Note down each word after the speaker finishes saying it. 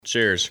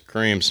Cheers.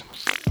 Creams.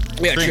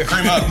 Yeah, Cream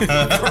up.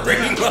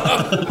 cream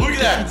up. Look at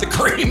that. The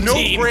cream No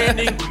team.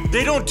 branding.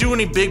 They don't do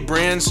any big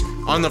brands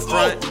on the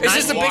front. Is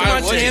this the Big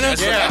Montana?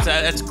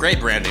 That's great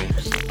branding.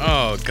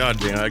 Oh, God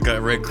damn. I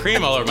got red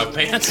cream all over my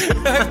pants.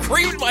 I've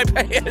creamed my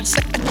pants.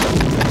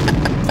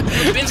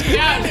 Ben's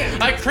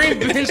couch. I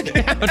creamed Ben's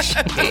couch.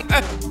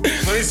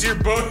 Place your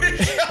boat.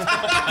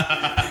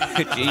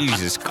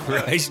 Jesus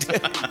Christ.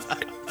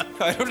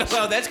 I don't know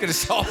how that's going to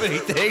solve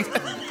anything.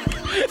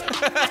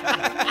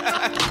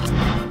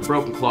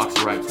 Broken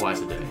clock's right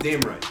twice a day.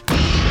 Damn right.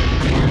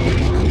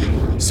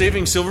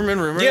 Saving Silverman,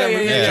 remember Yeah, that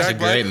movie? yeah, yeah. Jack It's a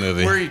great Black?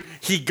 movie. Where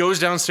he goes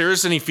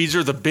downstairs and he feeds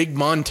her the Big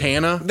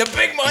Montana. The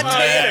Big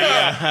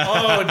Montana.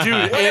 Oh,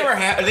 dude. Whatever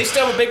happened? They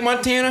still have a Big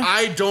Montana?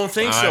 I don't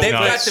think so. They've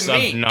not- got the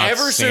meat. I've not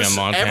Ever seen since a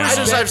Montana.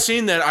 I've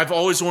seen that, I've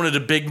always wanted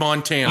a Big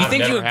Montana. You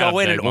think you never would had go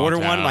a in and Big order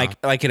Montana. one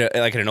like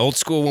in an old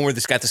school one where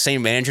it's got the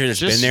same manager that's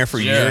Just- been there for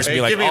yeah. years? Hey,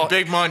 Be like, give me a oh,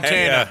 Big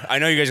Montana. hey, I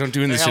know you guys don't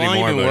do this How long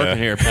anymore, you been but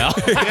working here, pal?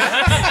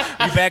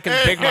 you back in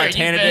the Big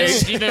Montana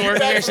days? You been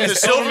working here since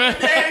Silverman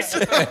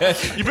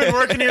days? You've been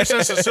working here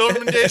since the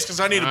Silverman days? Because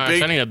I need a I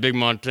big... need a big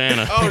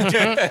Montana. Oh,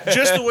 dude,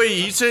 just the way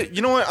he eats it.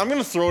 You know what? I'm going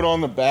to throw it on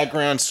the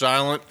background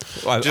silent.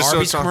 Just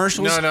Arby's it's on-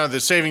 commercials? No, the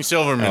Saving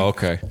Silverman. Oh,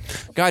 okay.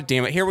 God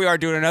damn it. Here we are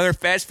doing another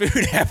fast food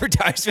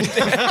advertisement.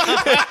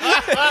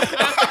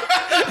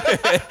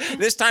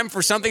 This time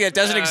for something that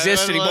doesning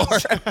exist anymore.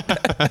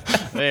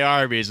 Hey,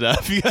 Arby's,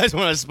 if you guys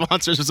want to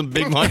sponsor some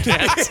big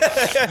Montanas,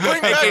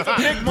 Bring back the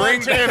Big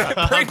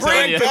Montana. Bring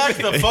back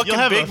the fucking you'll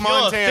have Big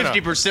Montana.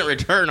 50%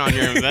 return on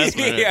your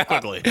investment Yeah.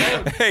 quickly.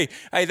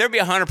 Hey, there'd be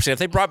 100%. If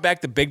they brought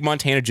back the Big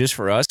Montana just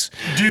for us.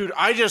 Dude,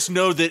 I just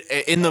know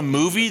that in the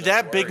movie,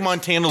 that Big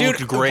Montana Dude,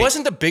 looked great.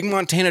 wasn't the Big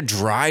Montana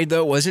dry,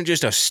 though? Wasn't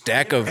just a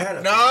stack of... No.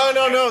 I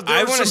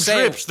There were wanna some say-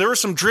 drips. There were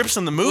some drips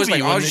in the was movie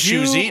like when au she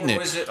was jus, eating or it.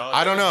 was it-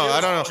 I don't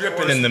know.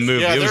 Dripping in the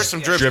movie. Yeah, It there's was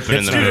some drips. dripping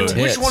in the Dude,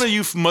 movie. which one of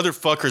you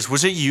motherfuckers,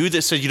 was it you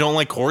that said you don't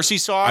like horsey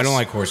sauce? I don't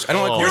like horse. I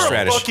don't like You're a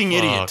horseradish. fucking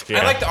idiot. Yeah.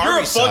 I like the You're a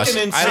Arby's sauce.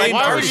 fucking insane I like Why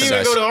would Arby's you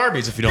even sauce. go to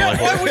Arby's if you don't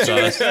like Why horse would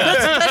you? sauce?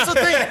 That's the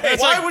thing.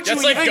 Why would you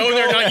That's like even going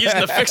there not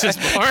using the fixins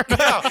bar.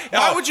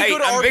 Why would you Hey, go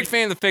to I'm a big Arby's?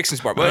 fan of the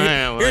Fixins Bar. But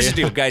Yeah, well, here's yeah. the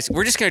deal, guys.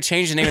 We're just going to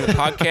change the name of the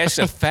podcast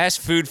to Fast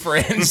Food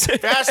Friends.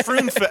 Fast food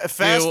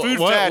Dude,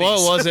 what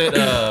fatties. was it?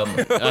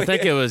 I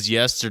think it was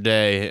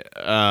yesterday,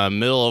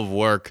 middle of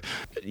work.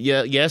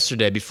 Yeah,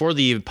 yesterday, before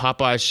the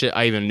Popeye shit,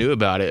 I even knew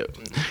about it.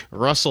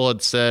 Russell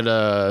had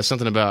said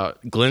something about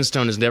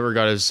Glenstone has never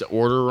got his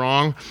order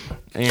wrong.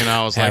 And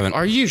I was Haven't. like,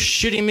 are you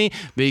shitting me?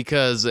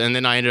 And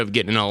then I ended up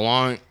getting in a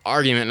long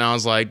argument, and I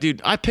was like,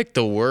 dude, I picked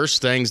the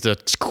worst things to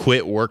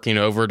quit working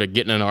over to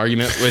get in an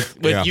argument with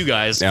Yeah. you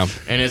guys. Yeah.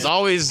 And it's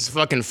always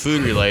fucking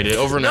food related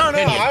over an No,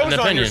 opinion. I was an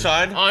on opinion. your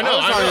side. Oh, I know.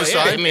 I was on your yeah,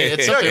 side. I mean,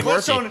 it's Yeah, something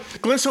working.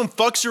 Glenstone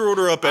fucks your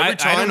order up every I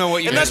time. don't know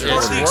what you and guys that's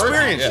part of the are.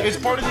 experience. It's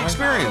part of the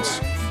experience.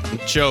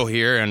 Joe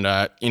here, and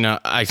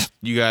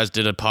you guys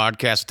did a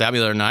podcast with me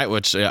the other night,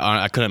 which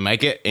I couldn't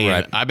make it, and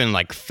Right. I've been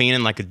like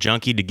fiending like a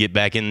junkie to get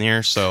back in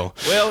there. So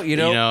Well, you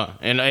know,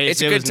 and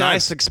it's it a was good time.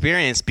 nice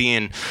experience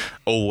being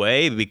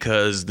away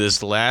because the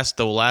last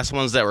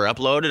ones that were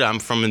uploaded,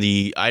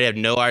 I had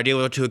no idea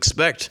what to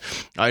expect.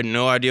 I had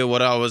no idea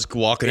what I was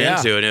walking Yeah.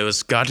 into, and it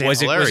was goddamn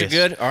hilarious. Was it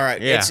good? All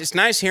right. Yeah. It's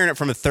nice hearing it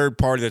from a third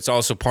party that's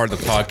also part of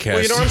the podcast.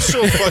 Well, you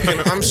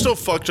know, I'm still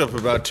fucked up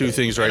about two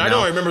things right I now.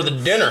 don't remember the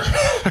dinner.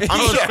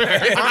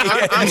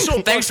 I'm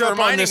so Thanks fucked for up on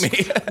reminding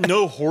this me.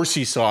 no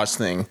horsey sauce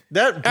thing.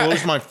 That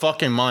blows my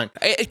fucking mind.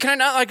 Can I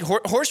not like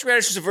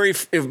horseradish is a very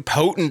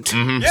potent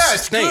Yeah,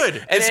 it's thing. good.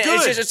 And It's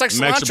good. It's like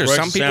Makes or cilantro. breaks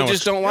Some a people sandwich.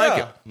 just don't like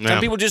Yeah. it. Yeah. Some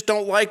people just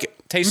don't like it.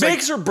 Tastes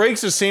Makes or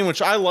breaks a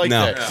sandwich. I like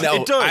like that. no.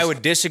 It does. I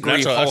would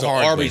disagree That's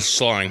wholeheartedly. Arby's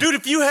slang. Dude,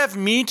 if you have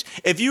meat,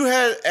 if you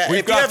have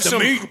got the some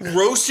meat.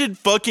 roasted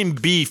fucking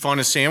beef on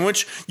a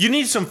sandwich, you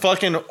need some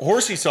fucking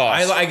horsey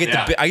sauce. I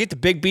get the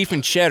big beef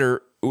and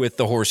cheddar with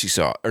the horsey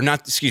sauce, or not?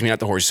 Excuse me, not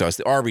the horsey sauce,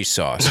 the Arby's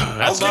sauce.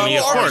 That's love me,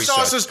 of Arby's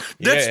course. sauces.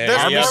 That's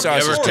Arby's You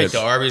sauce ever is take good.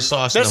 the Arby's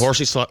sauce and the That's-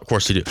 horsey sauce? Of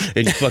course you do.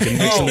 And you fucking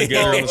mix them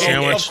together on the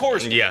sandwich. Of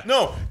course. Yeah.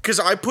 No, because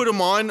I put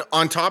them on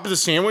top of the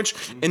sandwich,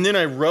 and then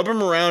I rub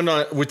them around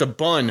with a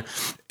bun.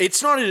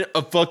 It's not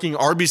a fucking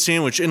Arby's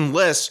sandwich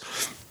unless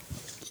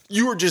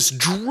you are just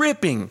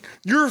dripping.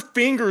 Your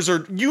fingers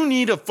are. You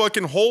need a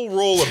fucking whole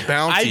roll of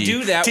Bounty. I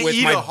do that to with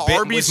eat my a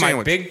Arby's with my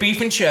sandwich. big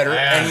beef and cheddar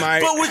and my.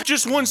 But with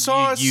just one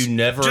sauce. You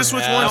never just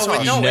with have, one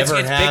sauce. no, you it's-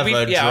 never it's big have beef,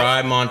 a yeah.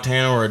 dry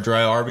Montana or a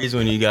dry Arby's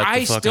when you got I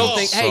the fucking still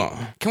think. Hey, sauce.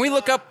 can we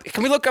look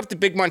up the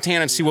Big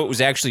Montana and see what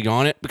was actually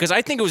on it? Because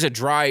I think it was a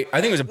dry.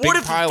 I think it was a big What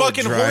if pile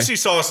fucking of dry. horsey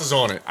sauce is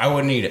on it? I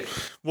wouldn't eat it.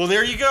 Well,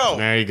 there you go.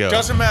 There you go.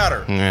 Doesn't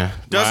matter. Yeah,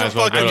 Doesn't might as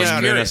well fucking go to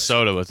matter.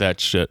 Minnesota with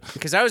that shit.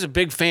 Because I was a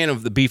big fan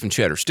of the beef and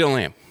cheddar. Still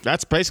am.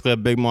 That's basically a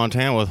big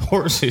Montana with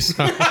horses.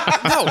 No,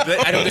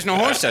 but I don't. There's no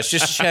horse sauce.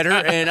 Just cheddar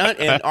and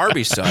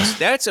Arby's sauce.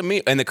 That's a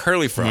meat and the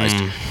curly fries.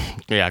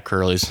 Yeah,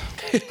 curlies.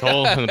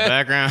 Cole in the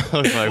background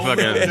looks like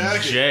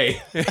fucking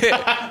Jay.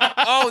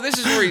 Oh, this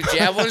is where he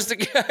javelins the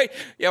guy.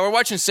 Yeah, we're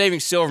watching Saving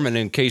Silverman.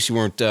 In case you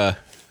weren't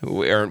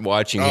aren't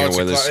watching here it's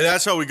with us.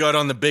 that's how we got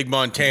on the big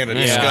Montana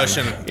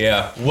discussion.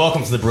 Yeah.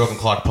 Welcome to the Broken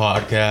Clock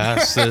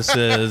Podcast. This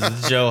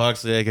is Joe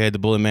Huxley, aka the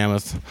Bully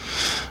Mammoth.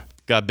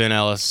 Got Ben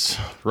Ellis,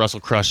 Russell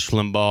Crush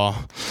Limbaugh,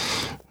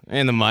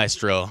 and the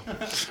Maestro.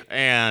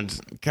 And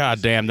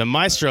goddamn, the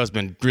Maestro's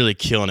been really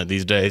killing it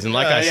these days. And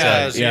like I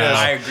said,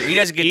 I agree. He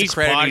doesn't get the each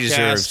credit he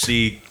podcast,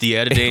 deserves. the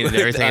editing and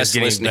everything Us is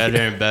getting listening. better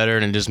and better,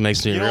 and it just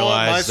makes me know what,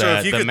 realize Maestro, that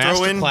if you the could throw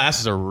master in- class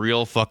is a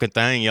real fucking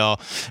thing,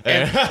 y'all.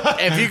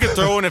 If you could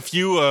throw in a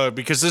few,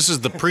 because this is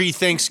the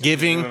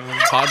pre-Thanksgiving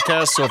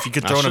podcast, so if you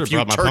could throw in a should've few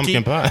brought my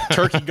pumpkin pie.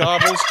 turkey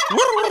gobbles,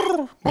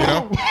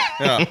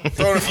 yeah,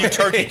 throw in a few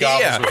turkey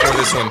gobbles Yeah. before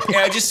this one.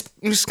 Yeah,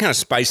 just kind of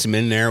spice them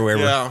in there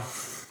wherever. Yeah,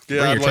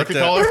 Bring I'd your like turkey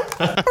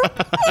that.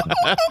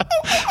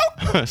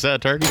 collar? Is that a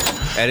turkey?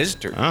 That is a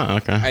turkey. Oh,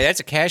 okay. Hey, that's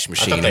a cash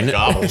machine, isn't it?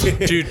 gobbled.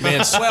 Dude,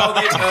 man, Well,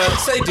 they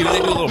do. They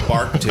do a little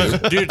bark too.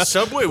 dude,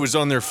 Subway was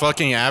on their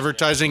fucking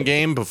advertising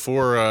game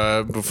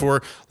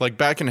before, like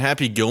back in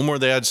Happy Gilmore,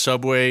 they had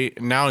Subway.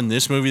 Now in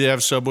this movie, they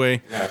have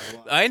Subway.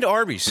 And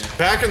Arby's.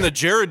 Back in the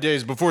Jared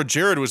days, before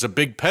Jared was a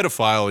big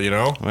pedophile, you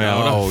know.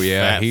 Well, what a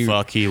fat he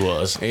fuck he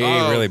was. He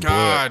really blew it.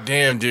 God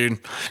damn, dude.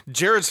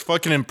 Jared's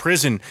fucking in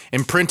prison,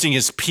 imprinting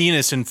his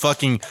penis in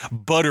fucking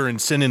butter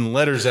and sending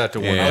letters out to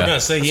women. Yeah. I was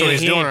gonna say That's he what ain't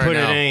he's doing right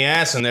putting now. any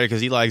ass in there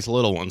because he likes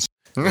little ones.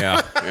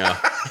 Yeah, yeah.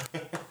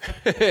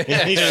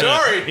 He's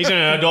Sorry. he's in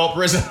an adult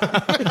prison.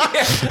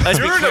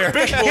 You're in a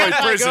big boy I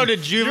prison. go to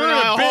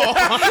juvenile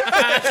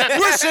hall.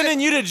 We're sending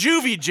you to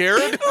juvie,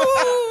 Jared.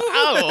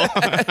 Oh,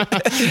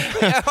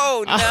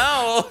 Oh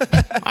no!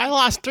 I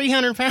lost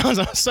 300 pounds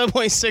on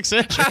Subway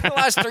 6-inch. I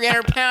lost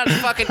 300 pounds,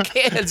 fucking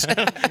kids.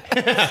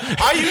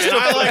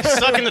 I like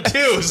sucking the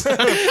twos.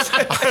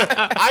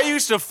 I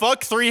used to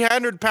fuck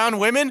 300-pound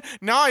women.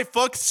 Now I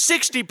fuck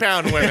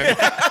 60-pound women.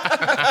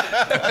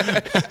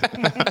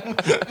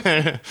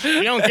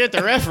 You don't get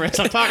the reference.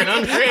 I'm talking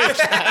underage.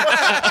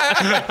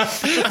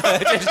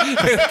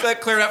 That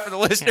cleared up for the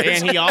listeners.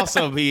 And he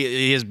also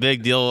his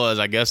big deal was,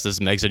 I guess this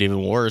makes it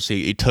even worse.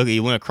 He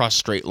went across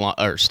state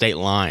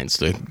lines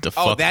to Oh,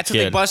 fuck that's the what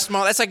they kid. bust them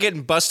all. That's like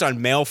getting busted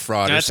on mail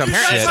fraud or That's some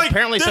apparently- shit.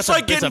 apparently that's such a-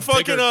 like getting it's a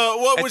fucking bigger-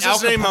 what was Al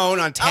his name?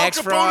 Capone on tax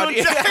Al Capone fraud. on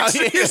Yeah,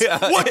 taxes. yeah.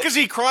 What? Because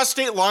he crossed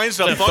state lines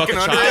to To fuck fucking a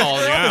under.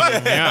 child,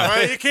 yeah.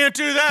 Right, you can't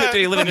do that.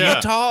 Did he live in Yeah.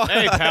 Utah?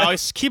 Hey, pal,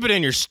 keep it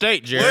in your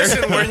state, Jared.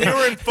 Listen, when you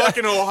were in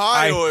fucking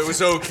Ohio, it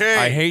was okay.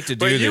 I hate to do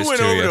but this you went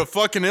to over you. to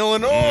fucking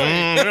Illinois.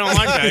 We don't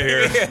like that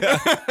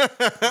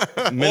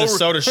here.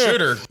 Minnesota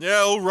shooter.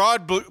 Yeah, old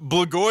Rod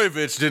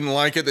Blagojevich didn't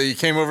like it that you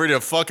came over to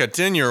fuck a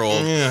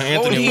 10-year-old. Yeah, would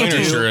Anthony he Weiner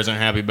do? sure isn't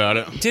happy about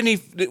it. Didn't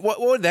he? What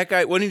would that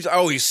guy? When he's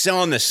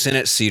selling the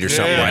Senate seat or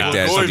something Yeah, like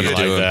that. Blagojevich. Something he's Like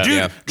doing. that. Dude,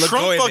 Yeah.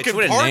 Trump Blagojevich, fucking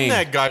what a pardoned name.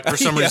 that guy for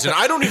some Yeah. reason.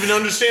 I don't even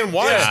understand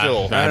why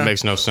still. That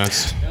makes no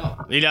sense.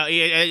 You know,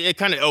 it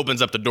kind of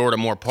opens up the door to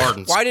more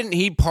pardons. Why didn't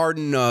he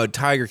pardon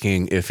Tiger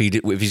King if he's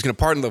going to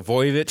pardon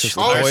Blagojevich?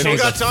 Oh, he's still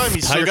King's got a- time.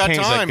 He's still Tiger got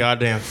King's time. a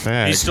goddamn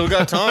fag. He's still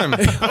got time.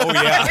 Oh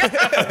yeah,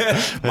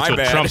 That's what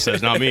bad. Trump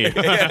says, not me.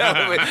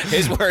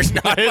 his words,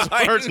 not His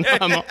mine. words,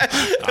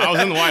 I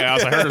was in the White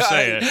House. I heard her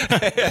say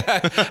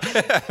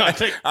it. I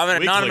take I'm an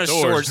weekly anonymous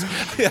tours.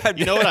 source.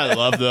 You know what I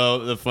love though?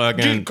 The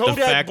fucking Dude, the Kodak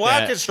fact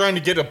Black that, is trying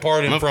to get a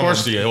pardon of from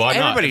course him. he is. Why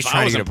not? Everybody's If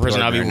trying I was to in get a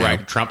prison, I'd pardon be right writing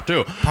now. Trump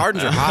too.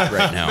 Pardons are hot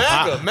right now.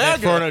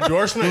 MAGA. For an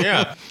endorsement,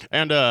 yeah.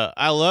 And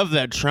I love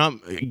that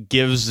Trump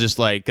gives just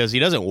like, because he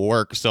doesn't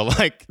work. So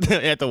like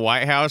at the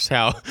White House,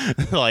 how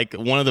like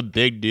one of the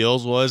big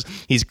deals was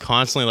he's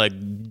constantly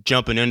like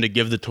jumping in to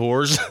give the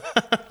tours.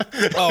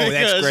 Oh,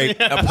 that's Because, great.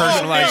 yeah. A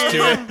personalized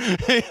tour.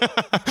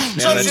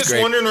 So I'm that's just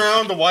great. wandering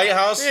around the White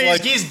House. Yeah,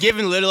 like, he's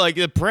giving literally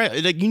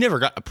like like you never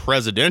got a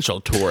presidential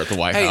tour at the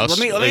White Hey, House. let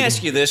me Like,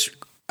 ask you this.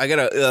 I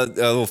got a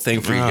little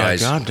thing for you Oh,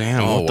 guys.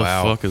 goddamn, what the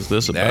fuck is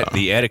this about?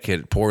 The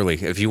etiquette poorly.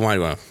 If you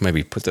want to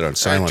maybe put that on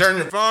silent. turn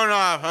your phone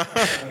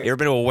off. You ever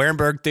been to a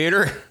Warenberg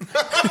theater?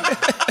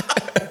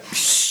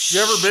 You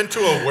ever been to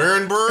a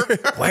Warenberg?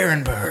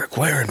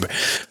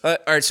 Warenberg. All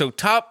right, so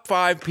top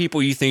 5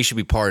 people you think should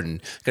be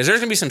pardoned. Because there's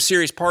going to be some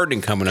serious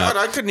pardoning coming up.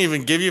 God, I couldn't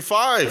even give you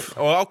 5.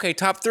 Well, okay,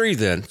 top 3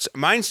 then. So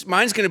mine's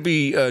going to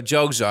be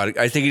Joe Exotic.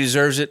 I think he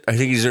deserves it. I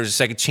think he deserves a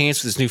second chance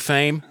with his new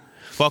fame.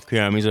 Fuck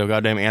him. He's a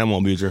goddamn animal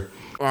abuser.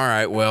 All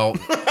right, well,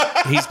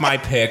 he's my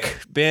pick.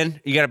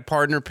 Ben, you got a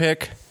partner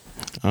pick?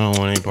 I don't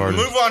want any pardon.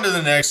 Move on to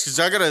the next, because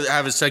I got to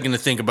have a second to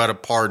think about a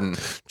pardon.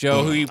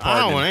 Joe, who you I don't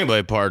pardoning? want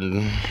anybody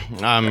pardoned.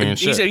 I mean,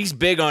 shit. He's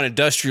big on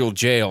industrial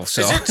jail,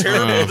 so. Is it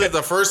terrible that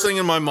the first thing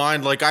in my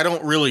mind, like I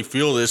don't really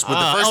feel this, but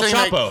the first El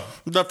thing Chapo.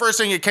 the first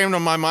thing that came to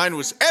my mind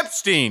was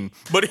Epstein.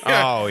 But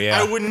Oh, yeah.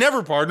 I would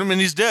never pardon him,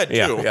 and he's dead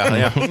yeah, too.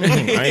 yeah.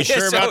 Are you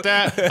sure So- about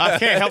that? I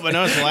can't help but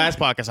notice the last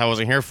podcast I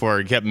wasn't here for.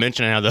 You kept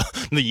mentioning how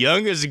the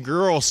youngest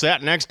girl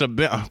sat next to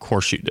Ben. Of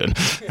course you did.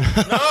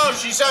 No,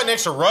 she sat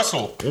next to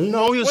Russell.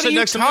 No, you What sat are you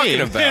next to talking me.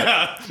 about?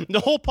 Yeah. The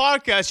whole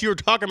podcast you were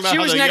talking about She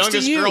how was the next to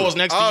youngest you. girl was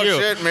next Oh to you.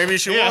 shit, maybe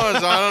she Yeah.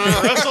 was. I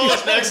don't know. Russell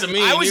was next to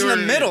me. I and was you in the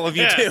were- middle of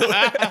you Yeah. two.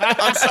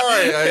 I'm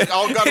sorry, I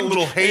all got a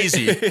little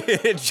hazy.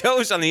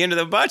 Joe's on the end of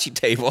the bocce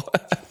table.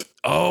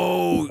 Oh,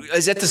 Oh,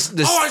 is that this?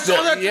 Oh, I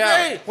saw that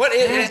today. What?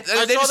 They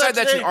saw decide that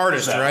that's an today.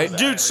 artist, right?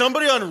 Dude,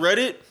 somebody on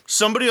Reddit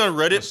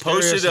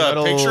posted a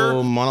Metal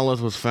picture. monolith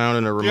was found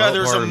in a remote Yeah,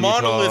 there's part a of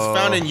monolith Utah.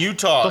 found in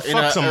Utah. The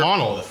fuck's a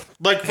monolith?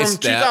 Like from It's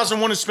that.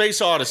 2001: A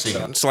Space Odyssey.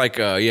 It's like,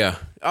 yeah.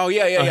 Oh,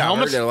 yeah. I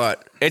helmet? heard that a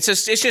lot. It's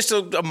just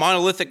a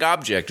monolithic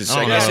object. It's Oh,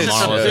 like no, it's It's just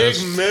just a monolith.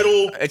 big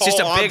metal. It's just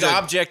a tall big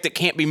object that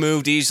can't be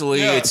moved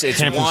easily. Yeah. It's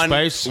Came from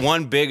space?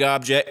 one big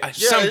object.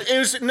 Yeah,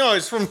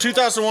 it's from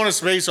 2001: A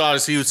Space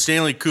Odyssey with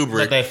Stanley Kubrick.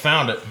 But they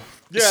found it.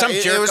 Yeah, some it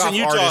was jerk-off in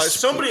Utah. artist.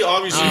 Somebody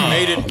obviously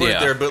made it and put it yeah.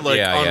 there, but like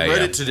Yeah, on yeah, Reddit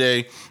yeah.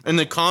 today in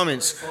the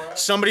comments,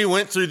 somebody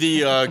went through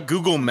the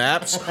Google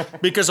Maps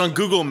because on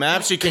Google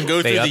Maps you can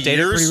go They through update the it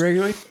years. pretty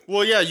regularly?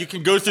 Well, yeah, you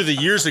can go through the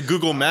years of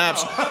Google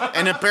Maps,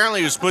 and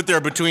apparently it was put there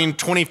between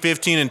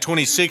 2015 and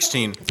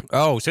 2016.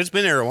 Oh, so it's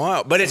been there a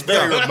while, but it's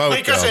very remote.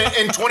 Because though.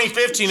 in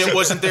 2015 it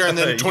wasn't there, and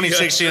then in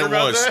 2016 it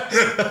was.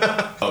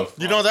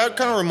 You know, that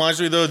kind of reminds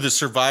me though of the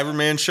Survivor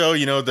Man show.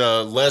 You know,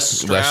 the Les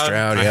Stroud. Les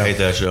Stroud, I yeah. hate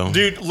that show.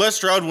 Dude, Les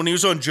Stroud, when he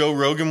was on Joe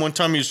Rogan one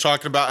time, he was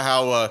talking about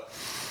how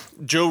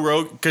Joe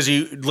Rogan, because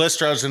Les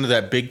Stroud's into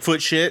that Bigfoot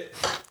shit,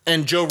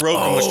 and Joe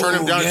Rogan was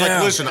turning him down. He's yeah.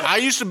 like, listen, I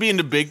used to be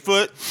into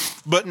Bigfoot,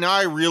 but now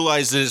I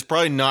realize that it's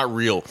probably not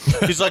real.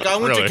 He's like, I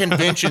went to Really?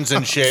 conventions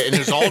and shit, and it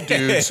was all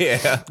dudes.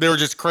 Yeah. They were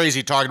just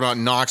crazy talking about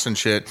Knox and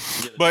shit.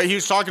 But he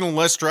was talking to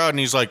Les Stroud, and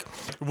he's like,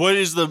 what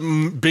is the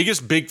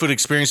biggest Bigfoot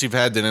experience you've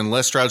had then? And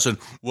Les Stroud said,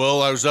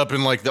 well, I was up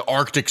in like the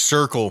Arctic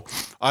Circle.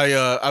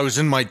 I was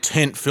in my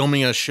tent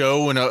filming a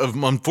show, and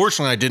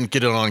unfortunately I didn't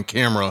get it on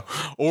camera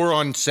or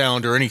on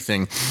sound or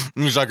anything.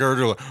 And he's like, I heard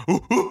it like, ooh,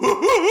 ooh, ooh,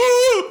 ooh,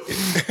 ooh.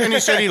 And he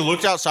said he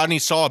looked outside and he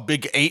saw a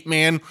big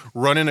 8-man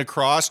running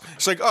across.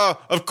 It's like,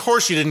 of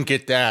course you didn't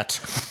get that.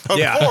 Of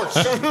Yeah. course.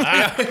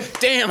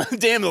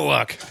 Damn the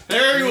luck.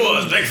 There he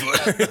was,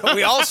 Bigfoot.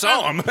 We all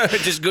saw him,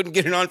 just couldn't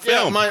get it on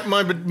Yeah, film.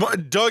 my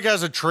Doug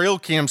has a trail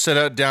cam set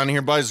out down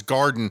here by his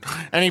garden,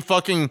 and he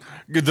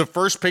the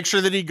first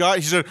picture that he got,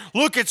 he said,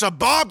 "Look, it's a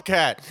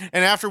bobcat."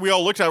 And after we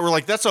all looked at it, we're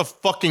like, "That's a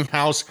fucking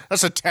house.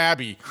 That's a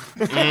tabby."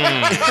 He's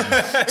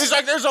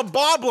like, "There's a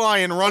bob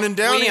lion running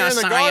down We here are in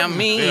the garden."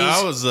 Siamese. Yeah,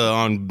 I was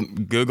on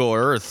Google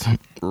Earth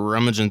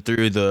rummaging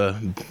through the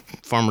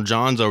Farmer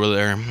John's over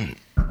there,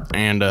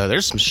 and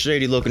there's some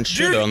shady looking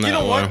shit Dude, on that you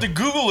know one. what? The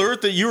Google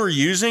Earth that you were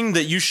using,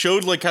 that you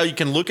showed like how you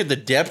can look at the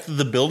depth of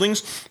the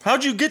buildings.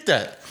 How'd you get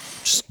that?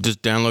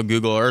 Just download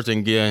Google Earth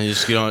and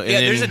just get on. Yeah,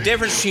 and there's a then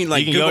difference between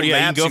like you can Google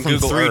Maps you and can go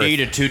from Google 3D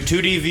Earth. to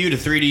 2D view to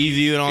 3D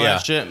view and all Yeah.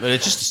 that shit. But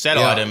it's just a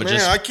satellite Yeah. image. Man,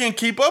 I can't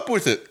keep up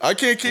with it. I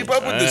can't keep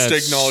up with this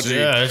technology.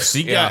 Yeah,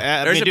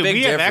 There's a dude, big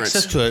we have difference.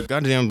 access to a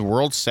goddamn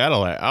world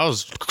satellite. I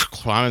was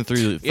climbing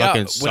through Yeah,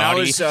 fucking when I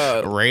Saudi was,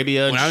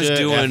 Arabia and when I was shit,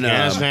 doing,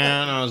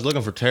 Afghanistan. I was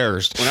looking for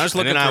terrorists. when I was And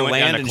looking then for I went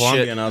land down to and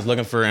Colombia shit- and I was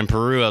looking for in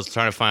Peru. I was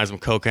trying to find some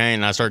cocaine,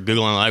 and I started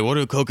googling like, what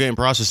do cocaine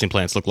processing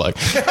plants look like?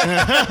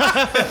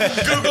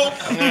 Google,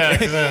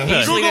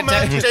 Google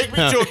Maps, take me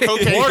to a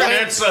cocaine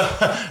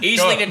plant.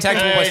 Easily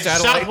detectable by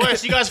satellite.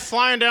 Southwest, you guys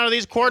flying down to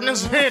these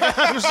coordinates?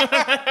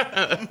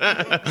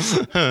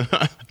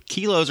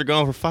 Kilos are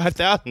going for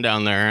 5,000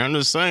 down there. I'm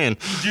just saying.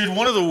 Dude,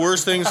 one of the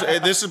worst things,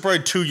 this is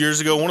probably 2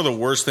 years ago, one of the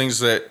worst things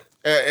that,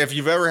 if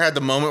you've ever had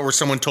the moment where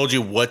someone told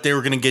you what they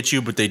were going to get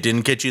you, but they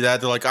didn't get you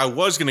that, they're like, I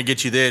was going to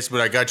get you this,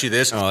 but I got you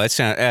this. Oh, that's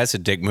a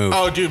dick move.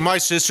 Oh, dude, my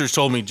sisters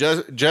told me.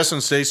 Jess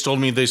and Stace told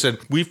me. They said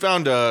we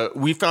found a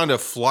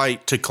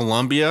flight to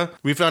Colombia.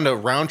 We found a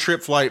round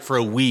trip flight for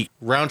a week,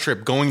 round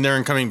trip going there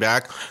and coming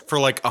back for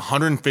like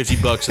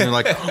 $150. And they're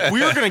like,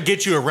 we were gonna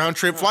get you a round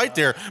trip flight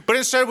there, but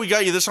instead we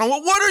got you this. And I'm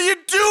like, what are you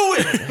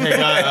doing? Hey,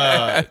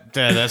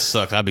 Dad, that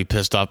sucks. I'd be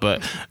pissed off.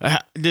 But,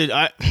 dude,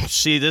 I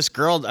see this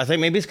girl. I think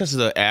maybe it's because of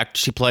the act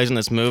she plays in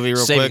this movie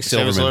real Saving quick.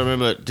 Silverman.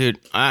 But, dude,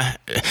 I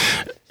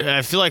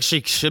feel like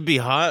she should be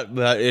hot,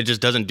 but it just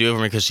doesn't do it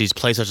for me because she's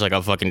played such like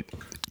a fucking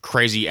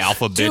crazy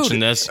alpha bitch in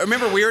this.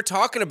 Remember, we were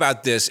talking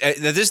about this.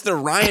 This is the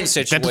Ryan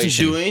situation. That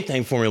doesn't do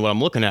anything for me what I'm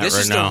looking at This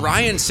right is now. the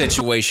Ryan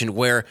situation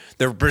where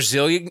the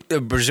Brazil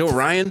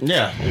Ryan,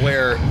 Yeah.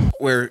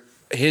 where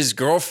his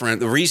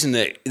girlfriend, the reason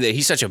that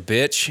he's such a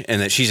bitch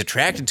and that she's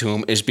attracted to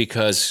him is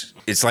because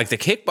it's like the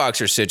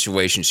kickboxer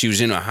situation. She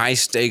was in a high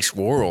stakes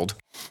world.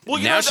 Well,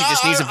 you Now know, she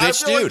just needs a I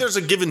bitch feel like dude. there's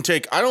a give and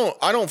take. I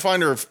don't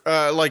find her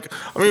like.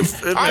 I mean, I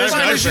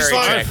find her she's very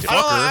not- attractive. I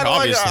don't- Fuck her, I don't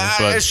like-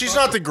 obviously, but- she's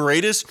not the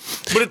greatest.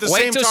 But at the Wait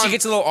same till she time,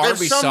 gets a little if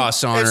Arby's some-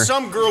 sauce on if her.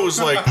 some girl was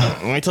like,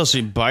 Wait till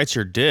she bites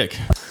your dick.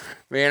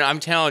 Man, I'm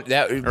telling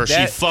that, Or she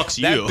fucks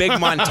you. That big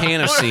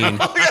Montana scene.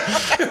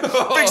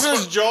 fixing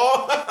his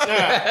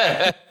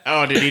jaw.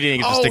 Oh, dude, he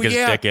didn't get to stick his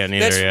dick in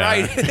either. That's yeah.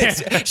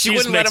 right. She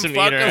just wouldn't let makes him him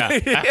fuck eat her,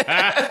 him.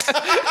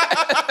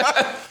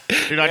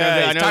 Dude, I know, Yeah,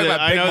 I he's talking know, about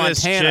I Big know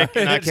this Montana. chick,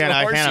 and I It's the can't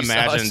horsey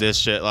imagine sauce. this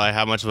shit, like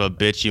how much of a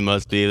bitch you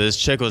must be. This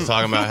chick was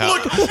talking about how.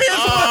 Look,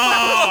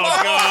 Oh,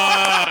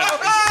 God.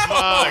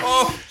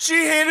 Fuck. she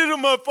handed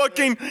him a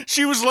fucking.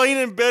 She was laying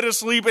in bed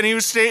asleep, and he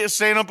was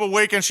staying up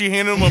awake, and she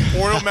handed him a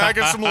porno mag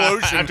and some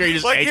lotion. After he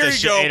just like, ate, here the you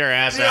shit, go. ate her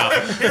ass out.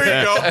 Here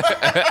you go.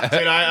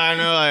 Dude, I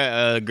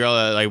know a girl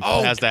that like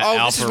has that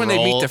alpha this is when roll.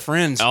 they meet the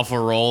friends. Alpha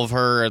roll of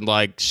her, and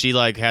like she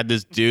like had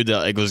this dude that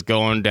like was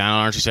going down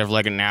on her. She said for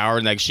like an hour,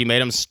 and like she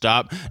made him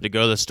stop to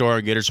go to the store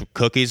and get her some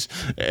cookies,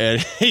 and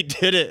he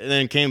did it, and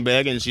then came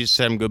back, and she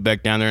said him go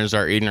back down there and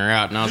start eating her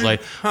out, and I was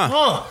like,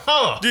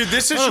 Dude,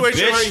 this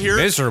situation bitch. right here.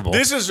 Miserable.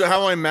 This is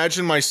how I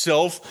imagine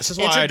myself. This is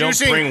why I don't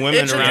introducing- bring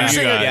women around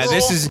you introducing a guys. Yeah, girl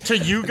this is- to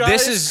you guys.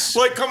 this is-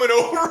 like coming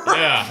over.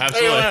 yeah,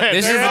 absolutely.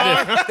 This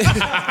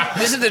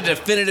is this is the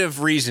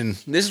definitive reason.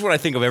 This is what I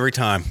think of every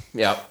time.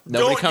 Yeah,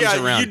 nobody comes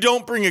around. You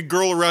don't bring a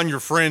girl around your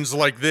friends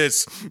like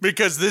this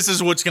because this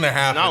is what's gonna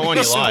happen. Not one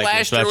you like,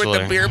 Splashed her with the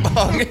especially. beer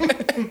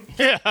bong.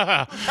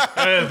 Yeah.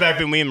 In fact,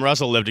 when me and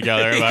Russell lived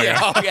together, like, Yeah,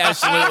 oh, yeah,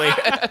 absolutely.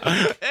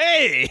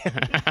 hey,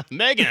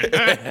 Megan.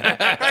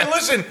 Hey,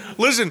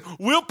 listen.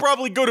 We'll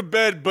probably go to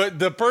bed, but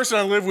the person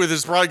I live with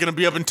is probably gonna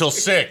be up until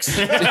 6,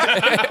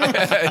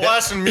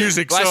 blasting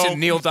music. Blasted So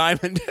Neil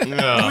Diamond.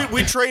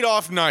 we trade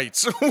off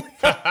nights.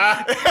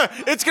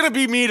 It's gonna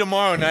be me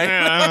tomorrow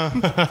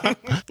night.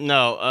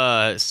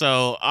 No,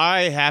 so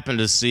I happened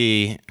to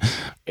see,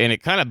 and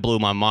it kind of blew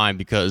my mind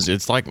because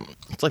it's like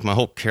my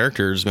whole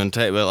character has been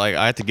taken, but like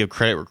I have to give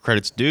credit where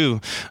credit's due.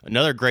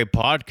 Another great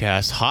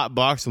podcast, Hot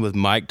Boxing with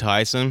Mike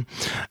Tyson,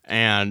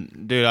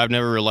 and dude, I've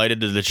never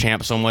related to the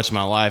champ so much in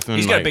my life. And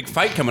He's got a like, big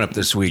fight coming up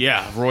this week.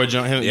 Yeah, Roy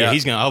Jones. Yeah,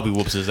 he's gonna. I hope he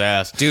whoops his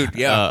ass, Dude,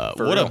 yeah,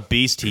 for what real. a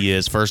beast he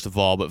is. First of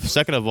all, but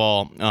second of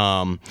all,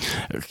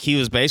 he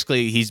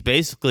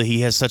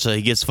has such a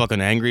he gets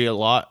fucking angry a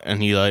lot,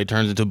 and he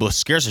turns into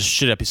scares the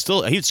shit up. He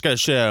scared the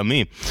shit out of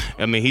me.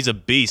 I mean, he's a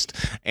beast,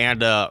 and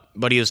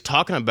but he was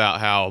talking about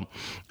how.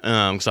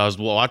 Because I was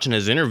watching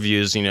his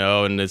interviews,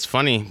 and it's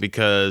funny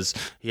because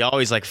he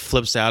always like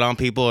flips out on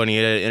people. And he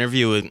had an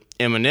interview with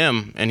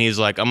Eminem, and he's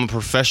like, "I'm a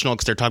professional,"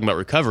 because they're talking about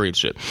recovery and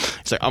shit.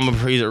 He's like,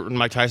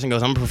 Mike Tyson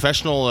goes, "I'm a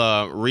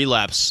professional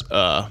relapse."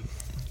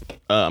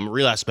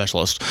 Relapse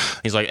specialist.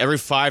 He's like, every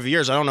 5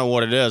 years, I don't know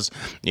what it is,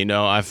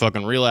 I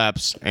fucking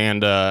relapse.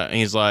 And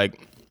he's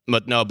like,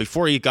 but no,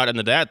 before he got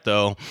into that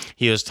though,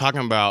 they were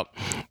talking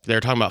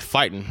about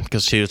fighting,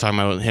 because he was talking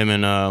about him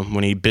and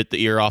when he bit the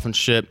ear off and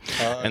shit.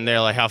 And they're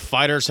like, how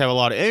fighters have a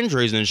lot of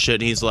injuries and shit.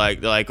 And he's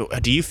like,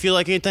 do you feel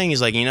like anything?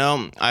 He's like,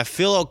 I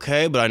feel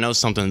okay, but I know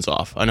something's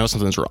off. I know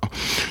something's wrong.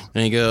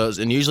 And he goes,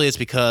 and usually it's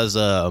because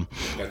Got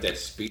that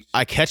speech.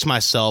 I catch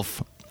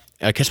myself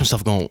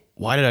going,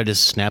 why did I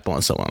just snap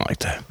on someone like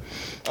that?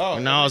 Oh,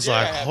 And I was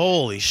like,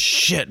 holy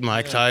shit,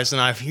 Mike Tyson,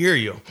 I hear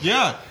you.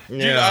 Yeah,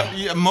 dude.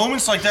 Yeah.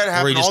 Moments like that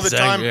happen you just all the say,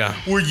 time. yeah.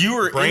 Where you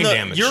were Brain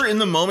damage. You're in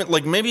the moment.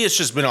 Like maybe it's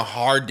just been a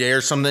hard day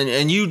or something,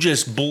 and you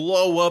just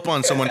blow up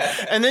on someone,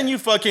 and then you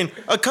fucking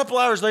a couple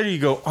hours later you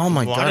go, oh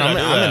my god, did I I'm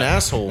do an that?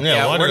 asshole.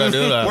 Yeah, why did I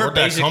do that? We're Where'd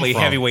that come basically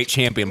from? heavyweight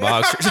champion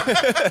boxers.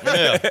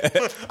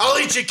 I'll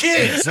eat your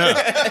kids.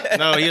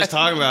 No, he was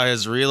talking about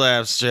his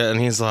relapse shit, and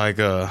he's like,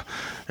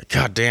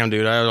 God damn,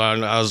 dude,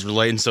 I was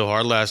relating so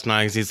hard last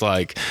night, 'cause he's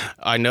like,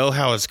 I know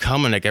how it's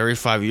coming, like every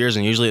 5 years,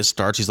 and usually it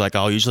starts, he's like,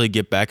 I'll usually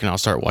get back and I'll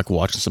start like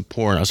watching some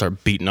porn, I'll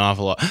start beating off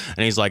a lot,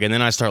 and he's like, and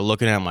then I start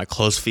looking at my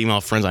close female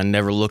friends, I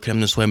never look at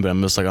them this way, but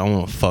I'm just like, I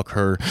want to fuck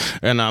her,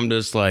 and I'm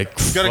just like,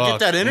 gotta get fuck,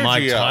 that energy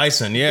Mike out.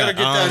 Tyson, yeah, Gotta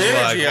get I that was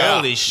energy like, out.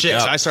 holy shit,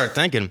 so I started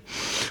thinking,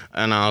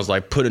 and I was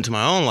like, put it into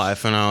my own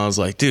life, and I was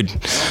like, dude,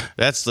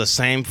 that's the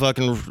same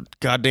fucking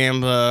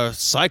goddamn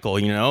cycle,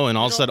 and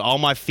all of a sudden, all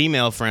my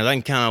female friends, I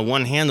can count on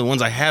one hand the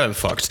ones I haven't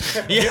fucked.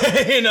 Yeah,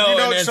 and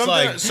it's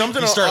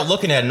something you start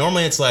looking at it,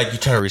 normally it's like you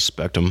try to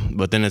respect them,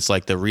 but then it's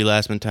like the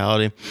relapse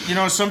mentality.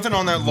 Something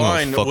on that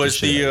line fuck was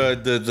the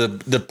shit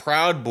the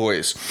Proud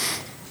Boys.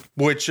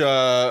 Which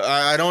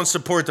I don't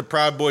support the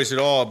Proud Boys at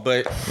all,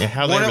 but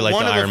how they relate to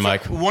Iron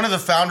Mike. One of the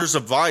founders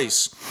of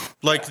Vice,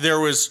 like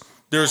there's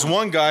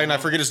one guy, and I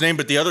forget his name,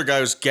 but the other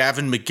guy was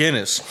Gavin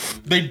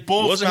McInnes. They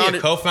both Wasn't he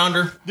a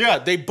co-founder? Yeah,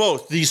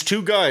 these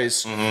two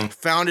guys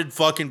founded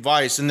fucking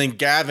Vice, and then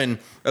Gavin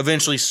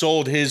eventually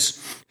sold his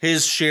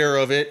share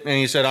of it, and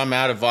he said, I'm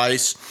out of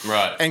Vice.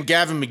 Right. And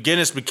Gavin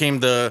McInnes became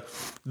the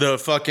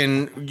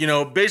fucking,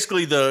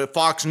 basically the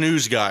Fox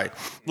News guy.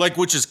 Like,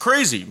 which is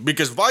crazy,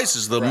 because Vice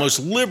is the most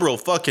liberal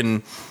fucking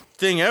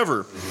thing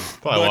ever.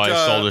 Probably why he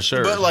sold his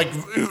shirt. But like,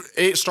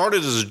 it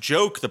started as a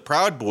joke, the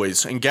Proud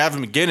Boys, and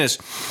Gavin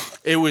McInnes.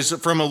 It was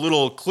from a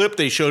little clip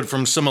they showed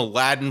from some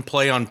Aladdin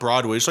play on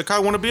Broadway. It's like, I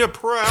want to be a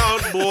proud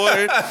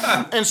boy.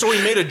 And so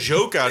he made a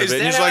joke out of Is it.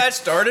 that And he's how like, that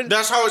started?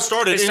 That's how it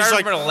started. It And he's started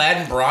like, from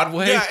Aladdin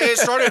Broadway. yeah, it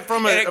started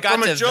from and a it got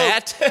from a to joke.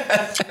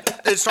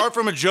 that. It started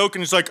from a joke,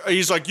 and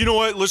he's like, you know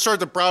what? Let's start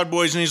the Proud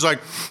Boys. And he's like,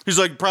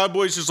 Proud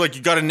Boys is like,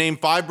 you got to name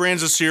 5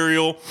 brands of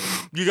cereal.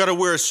 You got to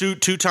wear a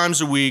suit 2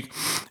 times a week.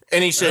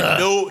 And he said,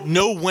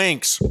 no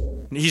wanks.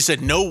 He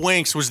said no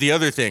wanks was the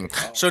other thing.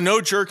 So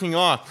no jerking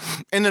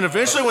off. And then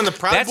eventually when the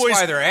Proud That's Boys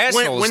why they're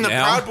assholes when the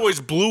now. Proud Boys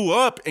blew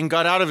up and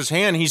got out of his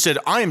hand, he said,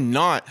 I'm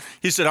not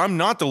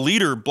the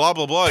leader, blah,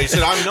 blah, blah. He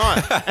said, I'm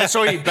not. And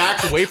so he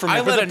backed away from it.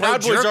 I But led the a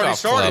Proud no Boys already jerk-off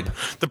started.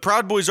 club. The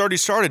Proud Boys already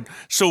started.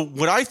 So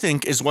what I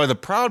think is why the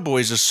Proud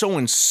Boys is so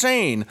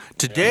insane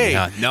today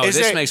No, is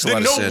this that makes a the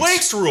lot of no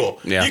sense. wanks rule.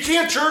 Yeah. You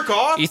can't jerk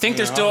off. You think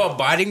they're still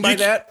abiding by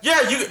that? Yeah,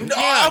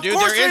 Yeah, of dude,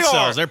 course they're they incels.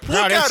 are. They're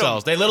proud Look at incels.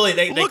 'em. They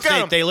literally, Look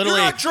at 'em. they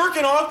literally, You're not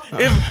jerking off.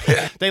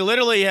 If, they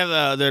literally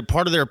have they're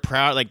part of their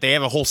proud. Like they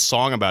have a whole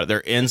song about it.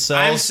 They're incels.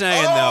 I'm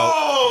saying though.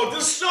 oh,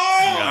 the song.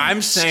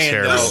 I'm saying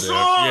terrible, though. dude.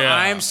 Yeah.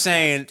 I'm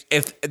saying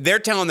if they're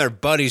telling their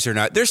buddies or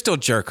not, they're still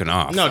jerking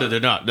off. No, they're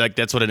not. Like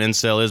that's what an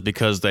incel is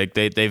because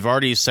they've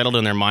already settled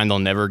in their mind they'll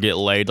never get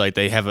laid. Like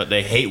they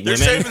hate They're women.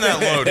 saving that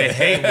load. They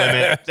hate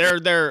women.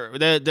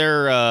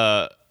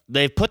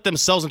 They've put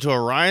themselves into a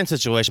Ryan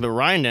situation, but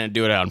Ryan didn't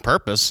do it on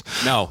purpose.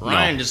 No,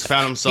 Ryan no. just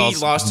found himself.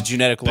 He lost a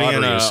genetic being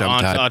lottery of some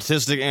type.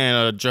 autistic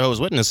and a Jehovah's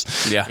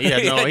Witness. Yeah. he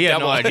had no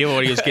Double. idea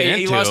what he was getting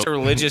He into. lost a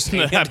religious.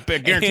 I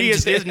guarantee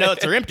his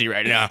notes are empty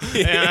right now.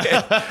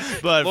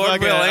 But Lord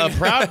fucking, willing. a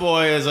Proud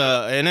Boy is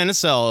an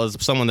incel is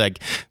someone that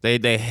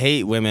they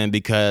hate women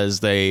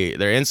because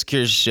they're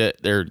insecure as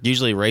shit. They're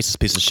usually racist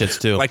piece of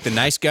shits too. Like the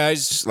nice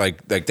guys,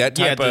 like that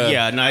yeah, type of.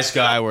 a nice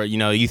guy where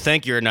you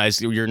think you're nice,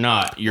 you're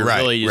not. You're Right,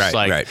 really just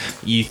right.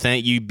 you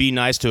think you be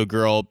nice to a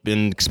girl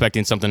and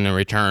expecting something in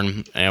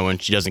return, and when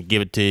she doesn't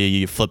give it to you,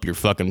 you flip your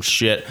fucking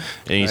shit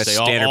and you That's say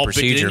standard all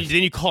procedure.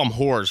 Then you call them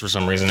whores for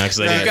some reason next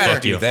day. You gotta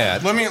Fuck do you.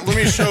 that. Let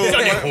me show.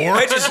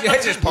 I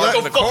just parked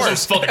in the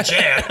course. fucking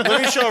Chad.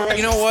 Let me show. Right.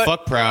 You know what?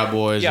 Fuck Proud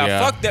Boys. Yeah,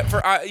 fuck that.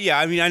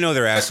 I mean, I know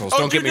they're assholes. Oh,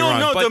 Don't get dude, me no, wrong.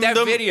 no, But that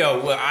the-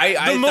 video, I The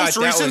thought most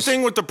that recent was,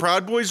 thing with the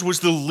Proud Boys was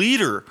the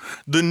leader,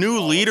 the new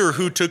leader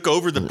who took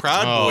over the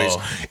Proud Boys,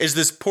 is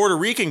this Puerto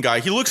Rican guy.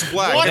 He looks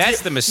black. What?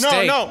 That's the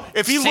mistake. No.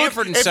 If he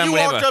Sanford and if Son you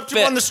would have walked a up to him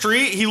fit. on the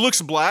street, he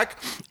looks black,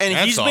 and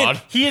That's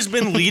odd. he has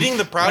been leading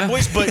the Proud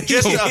Boys, but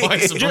just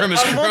White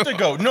supremacist, a month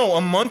ago. No,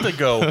 a month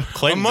ago.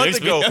 Clayton a month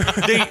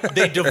Bigsby. ago,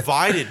 they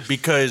divided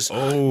because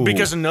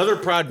another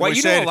Proud Boy Well,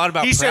 you know said a lot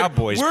about he Proud said,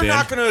 Boys, we're Ben."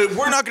 not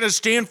gonna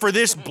stand for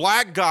this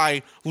black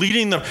guy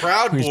leading the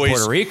Proud He's Boys.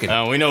 Puerto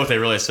Rican. We know what they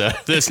really said.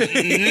 This.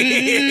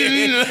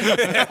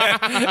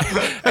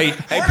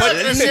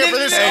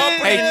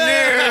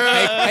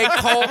 Hey,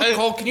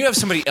 Cole, can you have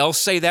somebody else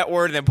say that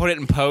word and then put it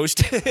in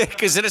post?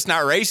 Because then it's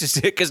not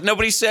racist. Because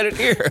nobody said it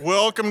here.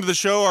 Welcome to the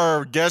show,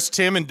 our guests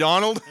Tim and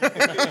Donald.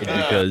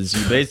 Because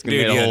you basically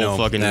Dude, made a yeah, whole no,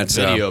 fucking that's,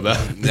 video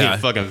about yeah.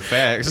 fucking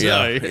facts. Yeah,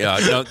 Like, yeah.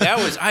 No, that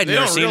was I'd they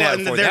never don't seen that realize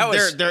before. they're, That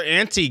was they're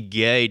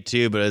anti-gay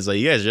too, but it's like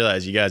you guys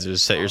realize you guys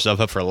just set yourself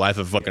up for a life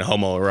of fucking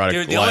homoerotic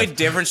Dude, the life. only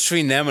difference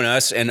between them and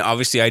us, and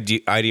obviously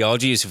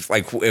ideology, is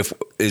if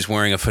is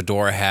wearing a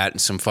fedora hat and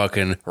some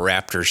fucking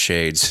Raptor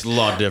shades. a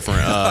lot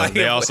different.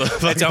 They also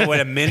That's on what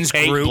a men's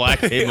hate group.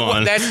 black people Well,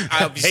 on. that's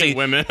obviously Hate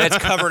women. That's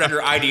covered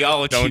under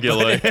ideology. Don't get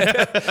but- laid.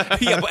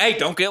 Yeah, but hey,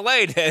 don't get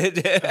laid.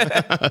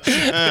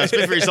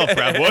 Speak for yourself,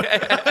 Proud Boy.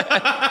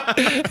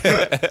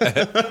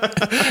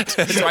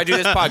 That's why I do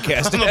this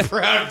podcast. I'm a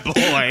proud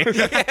boy.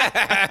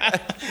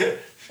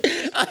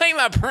 I'm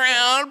a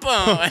proud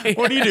boy.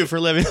 What do you do for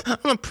a living?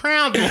 I'm a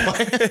proud boy.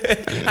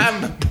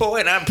 I'm a boy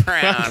and I'm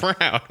proud.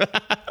 Proud.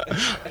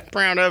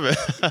 Proud of it.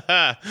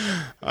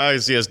 I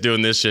see us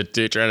doing this shit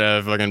too, trying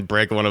to fucking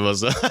break one of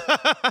us.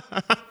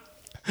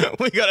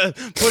 We gotta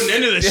put an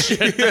end to this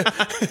shit.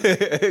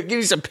 Give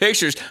me some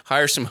pictures.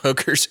 Hire some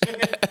hookers.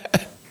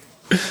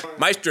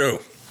 Maestro.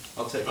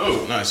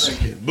 Oh, nice.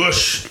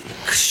 Bush.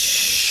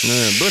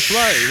 Bush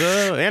Light,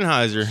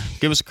 Anheuser.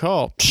 Give us a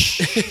call.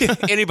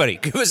 Anybody,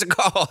 give us a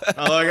call.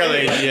 I like how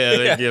they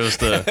give us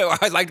the.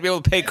 I'd like to be able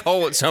to pay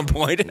Cole at some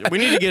point. We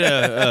need to get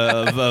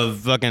a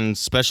fucking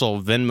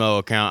special Venmo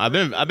account.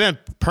 I've been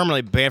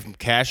permanently banned from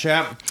Cash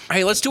App.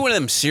 Hey, let's do one of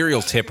them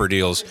serial tipper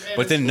deals,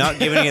 but then not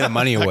giving any of the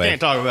money I away.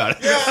 can't talk about it.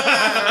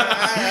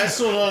 I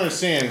still don't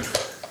understand.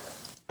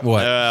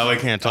 What? We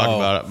can't talk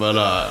about it, but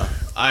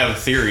I have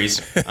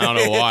theories. I don't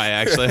know why,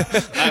 actually.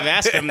 I've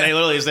asked them. They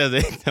literally said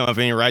they don't have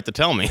any right to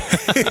tell me.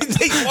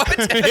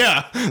 What?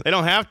 Yeah, they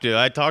don't have to.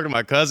 I talked to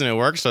my cousin at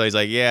work, so he's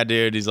like, yeah,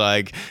 dude. He's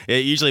like,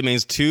 it usually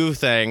means two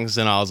things.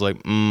 And I was like,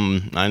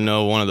 I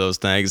know one of those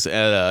things.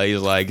 And he's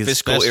like,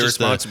 Fiscal that's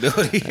just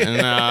irresponsibility.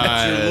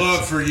 Your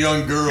love for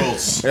young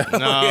girls.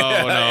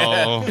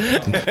 No.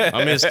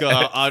 I'm just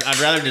I'd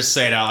rather just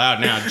say it out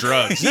loud now.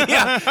 Drugs.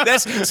 Yeah,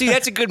 that's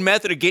a good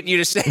method of getting you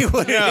to say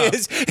what it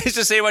is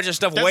to say a bunch of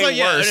stuff That's way like,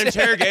 yeah, worse. an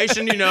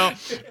interrogation,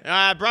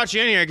 I brought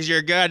you in here because you're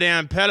a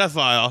goddamn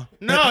pedophile.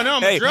 No,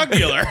 I'm Hey. a drug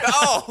dealer.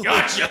 Oh,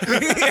 Gotcha.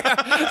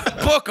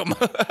 book them.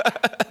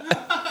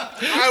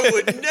 I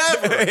would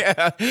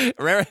never.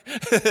 Remember,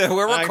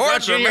 we're I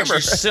brought recording. you in here Remember,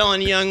 for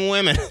selling young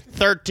women,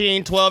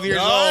 13, 12 years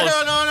old. No.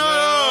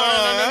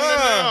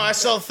 I I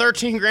sell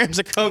 13 grams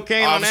of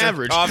cocaine on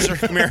average. Officer,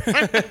 come here.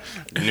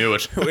 Knew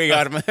it. We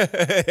got him.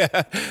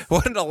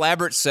 What an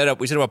elaborate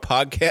setup. We set up a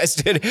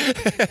podcast.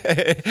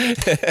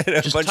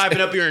 Just typing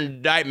up your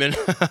indictment.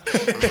 Give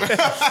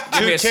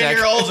Two me a sec.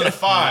 10-year-olds and a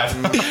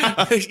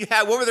 5.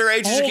 Yeah, what were their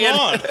ages Hold again?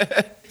 on.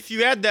 If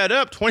you add that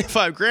up,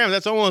 25 grams,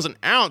 that's almost an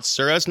ounce,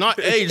 sir. That's not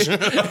age. 8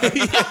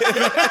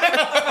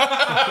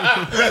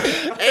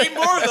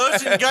 more of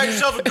those, and you got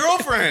yourself a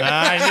girlfriend.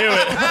 I knew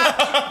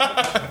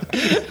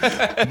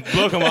it.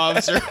 Book him,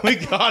 officer. We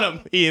got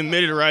him. He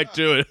admitted right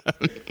to it.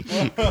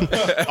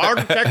 Our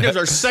detectives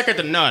are second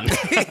to none.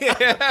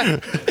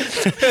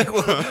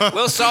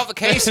 We'll solve the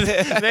case.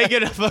 They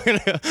get a fucking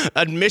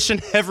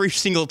admission every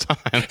single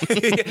time.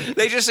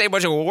 They just say a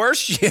bunch of worse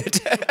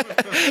shit.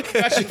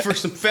 Especially for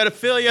some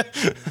pedophilia,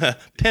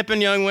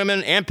 pimping young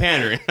women, and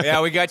pandering.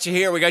 Yeah, we got you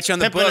here. We got you on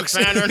the Pimping and books.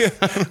 pandering.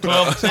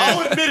 12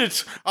 I'll admit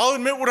it. I'll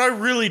admit what I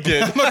really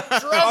did.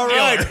 All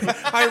right.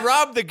 I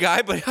robbed the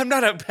guy, but I'm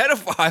not a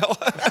pedophile.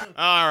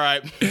 All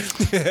right.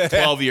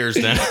 12 years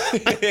then.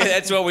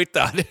 That's what we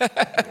thought.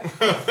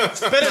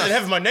 It's better than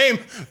having my name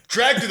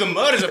dragged through the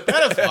mud as a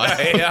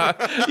pedophile.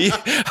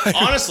 Yeah.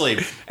 Honestly,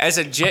 As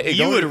a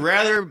you would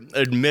rather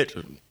admit,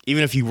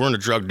 even if you weren't a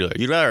drug dealer,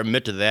 you'd rather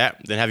admit to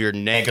that than have your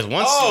name. Because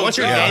once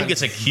your name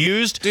gets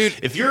accused, dude,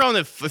 if you're on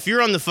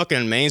the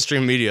fucking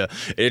mainstream media,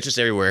 it's just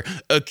everywhere.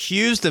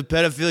 Accused of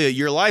pedophilia,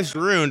 your life's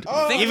ruined.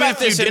 Think Even about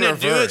if you this in didn't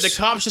do it, reverse. the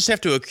cops just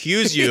have to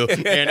accuse you,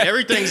 and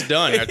everything's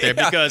done out there.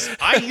 Because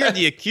I hear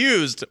the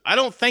accused, I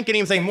don't think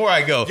anything more.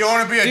 I go, You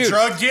want to be a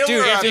drug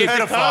dealer or a if the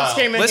cops pedophile?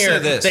 came in Listen here,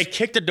 to this. they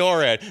kicked the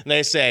door in, and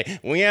they say,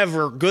 we have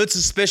a good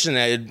suspicion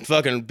that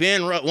fucking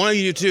one of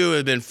you two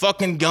have been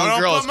fucking young I don't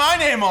girls. put my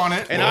name on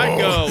it. And I'd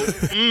go,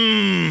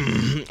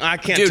 I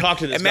can't talk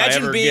to this guy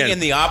imagine ever being again. in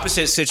the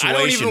opposite situation. I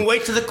don't even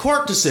wait to the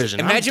court decision.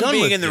 Imagine I'm done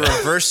being with in the you.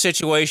 reverse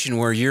situation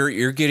where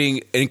you're getting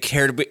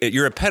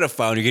you're a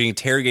pedophile and you're getting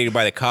interrogated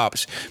by the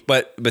cops,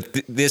 but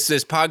this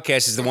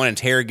podcast is the one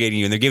interrogating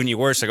you and they're giving you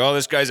worse, like, oh,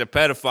 this guy's a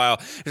pedophile.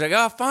 He's like,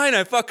 oh, fine,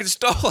 I fucking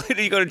stole it. And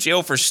you go to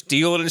jail for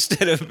stealing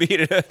instead of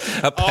being a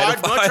pedophile. Oh,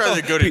 I'd much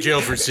rather go to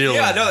jail for stealing.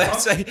 Yeah, no,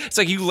 it's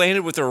like you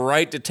landed with the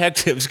right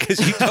detectives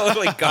because you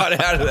totally got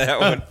out of that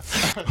one.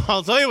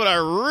 I'll tell you what I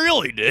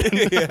really did.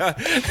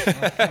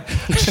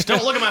 Just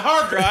don't look at my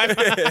hard drive.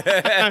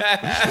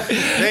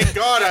 Thank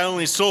God I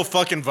only sold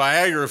fucking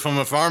Viagra from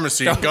a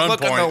pharmacy at Look at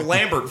the gunpoint.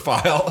 Lambert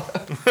file.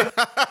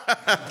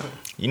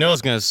 You know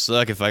it's gonna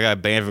suck if I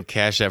got banned from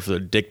Cash App for the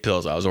dick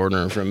pills I was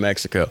ordering from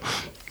Mexico.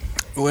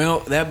 Well,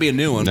 that'd be a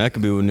new one. That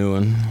could be a new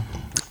one.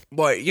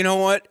 Boy, you know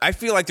what? I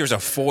feel like there's a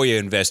FOIA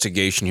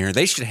investigation here.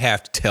 They should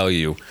have to tell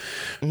you.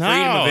 No,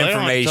 Freedom of they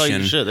don't have to tell you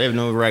information. shit. They have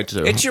no right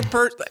to. It's your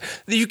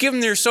you give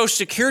them their social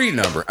security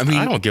number. I mean,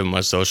 I don't give them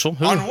my social.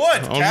 Who? On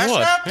what? On Cash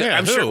what? App? Yeah,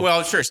 I'm who? sure. Well,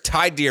 I'm sure it's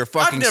tied to your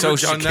fucking never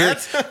social done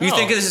security. that. You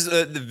think this is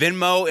the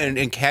Venmo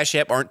and Cash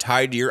App aren't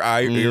tied to your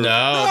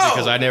No,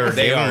 because I never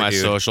They gave them are, my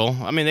dude. social.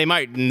 I mean, they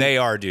might. They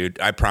are, dude.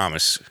 I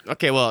promise.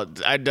 Okay, well,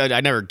 I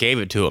never gave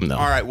it to them though.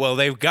 All right. Well,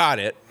 they've got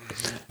it.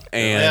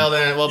 And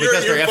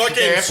You're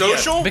fucking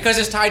social? because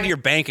it's tied to your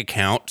bank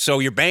account, so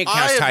your bank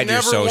account's tied to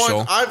your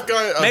social. I've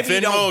got a Maybe Venmo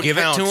you don't give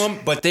account. it to them,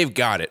 but they've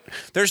got it.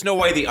 There's no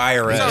way the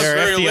IRS. Sounds They're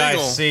very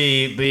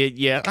FDIC, but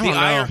yeah, I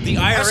don't know. The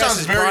IRS sounds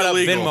has very brought up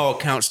illegal. Venmo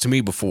accounts to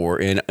me before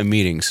in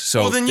meetings.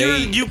 So Well, then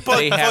you put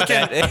they have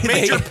fucking that.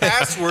 made your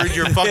password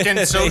your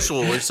fucking social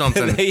or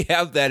something. They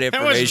have that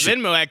How much information.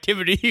 Venmo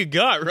activity you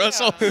got,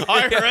 Russell?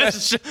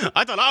 IRS.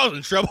 I thought I was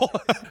in trouble.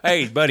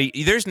 Hey, buddy,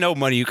 there's no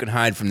money you can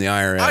hide from the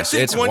IRS. I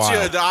think it's once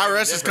wild. the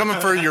IRS is coming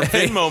for your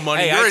Venmo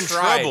money, Hey, you're I in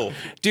tried. trouble.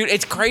 Dude,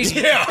 it's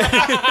crazy. Like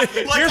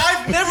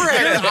I've never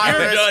had the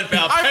IRS. done,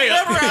 pal. I've Hang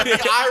never on. had the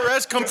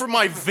IRS come for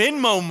my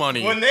Venmo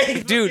money. When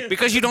they Dude,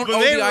 because you don't when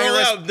owe they the roll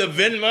IRS. out the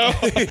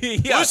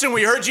Venmo, Yeah. Listen,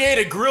 we heard you ate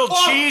a grilled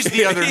cheese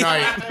the other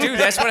night. Dude,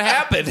 that's what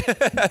happened.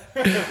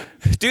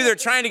 Dude, they're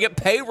trying to get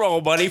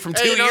payroll money from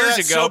 2 Hey, you know years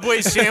that ago.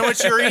 Subway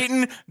sandwich you're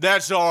eating?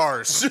 That's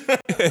ours.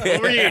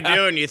 what were you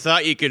doing? You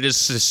thought you could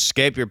just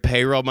escape your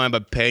payroll money by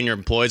paying your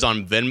employees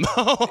on Venmo?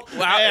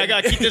 Wow, hey, I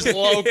gotta keep this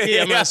low key.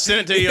 I'm gonna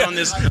send it to you on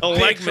this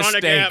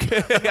electronic app.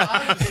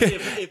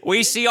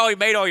 We see you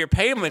made all your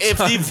payments If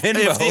on the,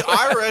 Venmo. if the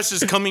IRS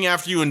is coming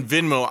after you in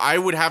Venmo, I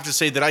would have to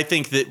say that I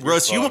think that,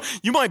 Russ,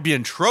 you might be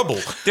in trouble.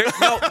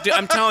 No, dude,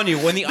 I'm telling you,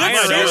 when the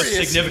That's That was a IRS...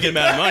 serious. significant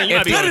amount of money. You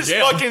might be That going is to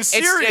jail. fucking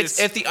serious.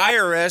 If the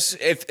IRS,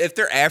 if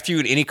they're after you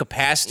in any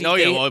capacity, No,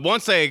 yeah. they- Well,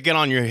 once they get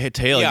on your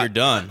tail, yeah, you're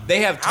done. They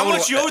have How total,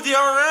 much you owe the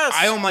IRS?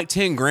 I own like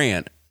 10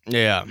 grand.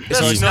 Yeah.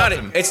 That's So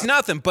nothing. it's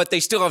nothing, but they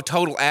still have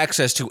total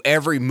access to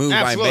every move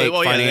Absolutely. I make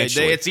Well, yeah,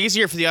 financially. it's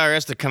easier for the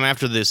IRS to come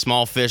after the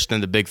small fish than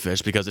the big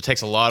fish because it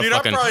takes a lot Dude, of I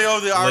fucking probably owe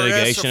the IRS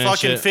litigation and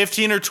fucking shit.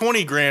 15 or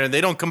 20 grand, and they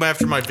don't come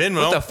after my Venmo.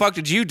 what the fuck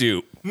did you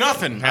do?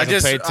 Nothing.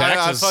 Hasn't paid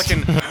taxes. I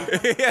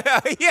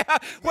fucking. yeah.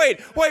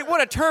 Wait.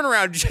 What a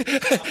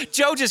turnaround.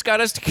 Joe just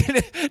got us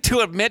to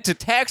admit to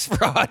tax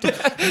fraud.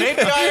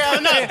 Maybe I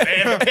am not.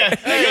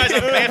 You guys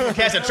are banned from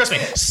Cash App. Trust me.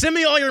 Send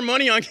me all your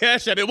money on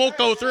Cash App. It won't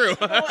go through.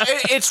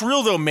 It's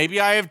real though. Maybe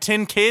I have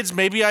 10 kids.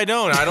 Maybe I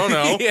don't. I don't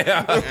know.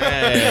 Yeah.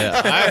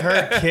 I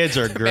heard kids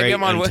are great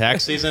I'm on in with-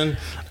 tax season.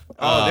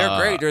 Oh, they're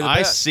great. They're the I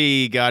best.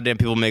 see goddamn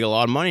people make a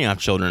lot of money off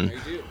children. They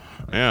do.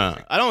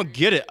 Yeah, I don't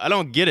get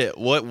it.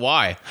 What?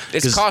 Why?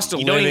 It's 'Cause cost of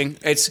you don't living.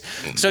 even- It's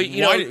so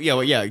you Why, know. yeah,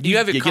 well, yeah. You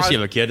have your I guess cost- you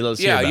have a kid. Let's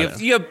Yeah, hear about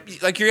it.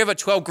 you have a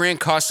 $12,000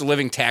 cost of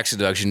living tax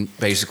deduction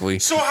basically.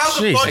 So how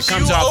the Jeez, fuck it do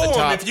comes you off the owe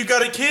them top. if you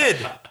got a kid?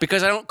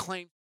 Because I don't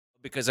claim.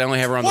 Because I only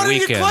have her on Why the don't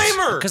you weekends. claim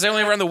her? Because I only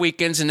have her on the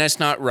weekends, and that's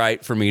not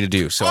right for me to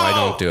do. So I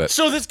don't do it.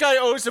 So this guy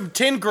owes him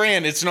 10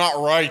 grand. It's not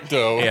right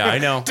though. Yeah, I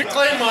know. to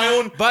claim my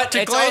own, But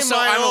to it's claim also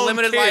my I'm a own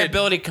limited kid.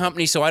 liability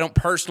company, so I don't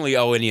personally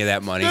owe any of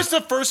that money. That's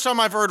the first time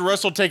I've heard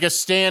Russell take a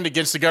stand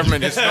against the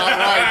government. It's not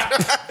right.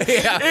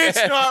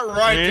 It's not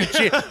right.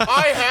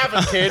 I have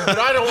a kid, but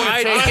I don't want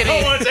to take I it.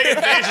 don't want to take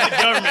advantage of the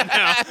government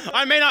now.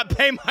 I may not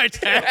pay my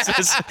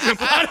taxes,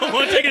 but I don't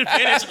want to take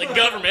advantage of the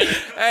government.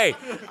 Hey,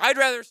 I'd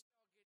rather.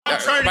 I'm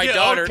trying to my get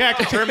daughter. OCAC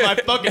to turn my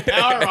fucking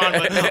power on,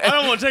 but I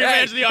don't want to take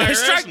advantage of the IRS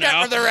strike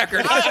now. that for the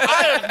record.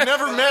 I have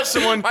never met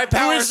someone My who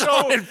power's is so,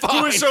 on and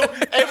who is so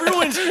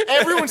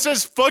everyone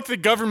says fuck the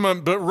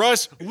government, but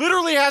Russ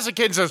literally has a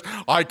kid and says,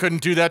 I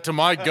couldn't do that to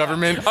my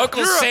government.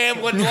 Uncle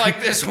Sam wouldn't like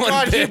this one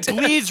God, he bit.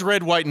 bleeds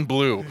red, white, and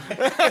blue.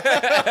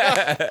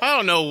 I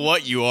don't know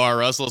what you are,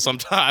 Russell.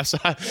 Sometimes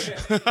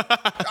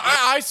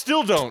I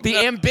still don't. The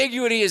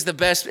ambiguity is the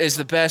best. It's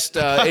the best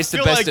feel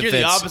like you're the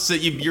defense.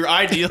 opposite. Your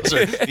ideals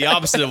are the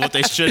opposite of what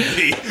they should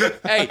be.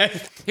 Hey,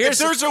 If here's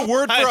there's a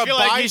word for I a feel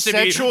like you should be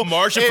bisexual,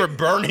 marching for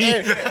Bernie.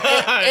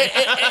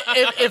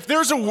 if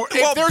there's a word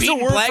beating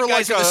black for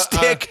like guys with a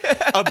stick.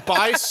 a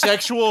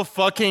bisexual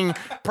fucking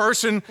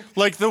person,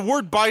 like the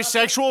word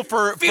bisexual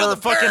for Feel the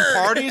fucking burn.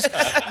 parties.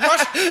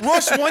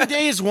 Russ one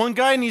day is one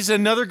guy and he's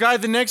another guy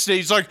the next day.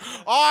 He's like,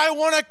 I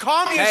want a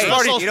communist Hey,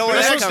 party. you know where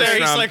that Russell's comes there,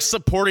 he's from? like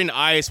supporting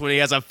ICE when he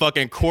has a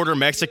fucking quarter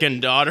Mexican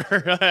daughter.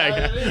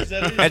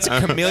 That's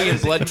a chameleon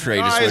blood trade.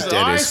 Is what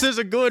that ICE is. is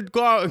a good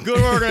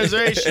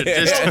organization.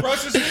 Just,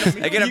 Russ is a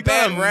They get a you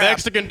got bad a rap.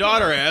 Mexican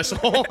daughter,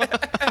 asshole.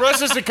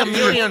 Russ is a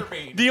chameleon.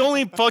 The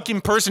only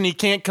fucking person he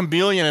can't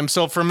chameleon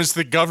himself from is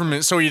the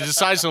government, so he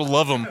decides to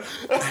love him.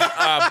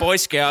 Boy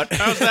Scout.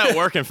 How's that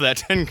working for that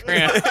 10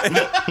 grand?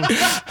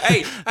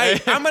 hey,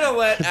 I'm gonna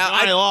let.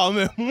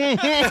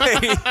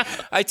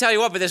 I tell you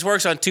what, but this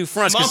works on two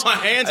fronts. 'cause I'm on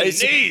my hands and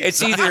it's, knees.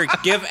 it's either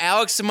give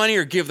Alex the money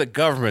or give the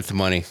government the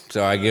money.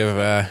 So I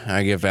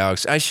give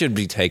Alex. I should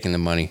be taking the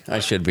money. I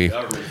should be.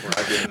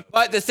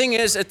 But the thing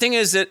is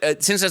that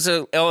since it's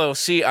a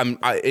LLC,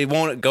 it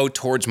won't go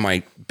towards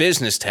my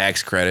business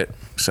tax credit.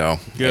 So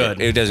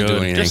Good. it doesn't do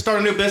anything. Just start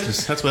a new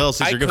business. That's what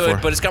LLCs I are good could,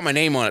 for. but it's got my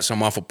name on it, so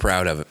I'm awful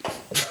proud of it.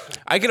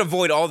 I could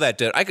avoid all that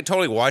debt. I could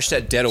totally wash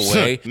that debt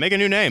away. Make a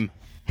new name.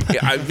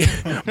 Yeah,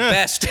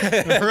 best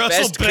Russell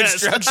Best.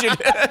 construction.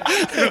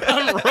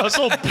 I'm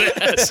Russell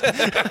Best.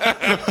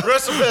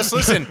 Russell Best,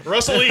 listen.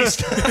 Russell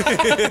East.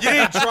 You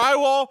need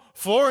drywall,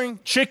 flooring,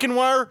 chicken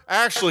wire.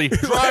 Actually,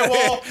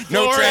 drywall,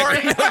 No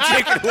flooring. tractor, no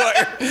chicken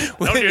wire.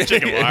 Don't do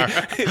chicken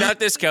wire. Not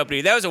this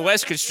company. That was a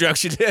West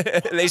Construction.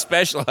 They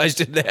specialized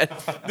in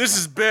that. This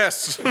is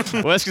best.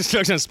 West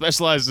Construction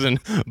specializes in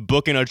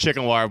booking a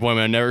chicken wire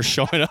appointment and never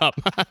showing up.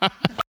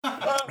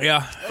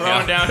 Yeah.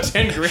 Throwing down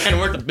 10 grand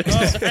worth of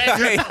business.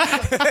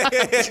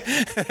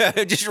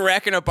 Just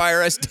racking up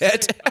IRS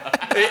debt.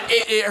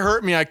 It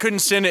hurt me. I couldn't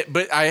send it,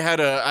 but I had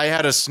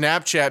a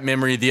Snapchat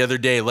memory the other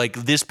day, like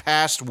this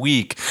past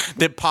week,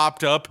 that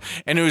popped up,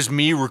 and it was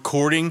me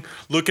recording,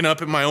 looking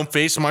up at my own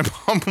face, and my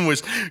mom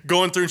was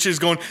going through, and she was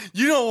going,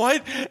 "You know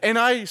what?" And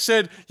I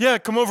said, "Yeah,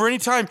 come over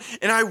anytime."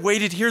 And I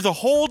waited here the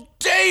whole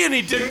day, and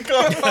he didn't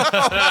come. Dude,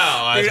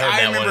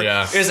 I remember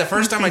it was the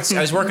first time I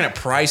was working at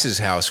Price's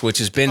house,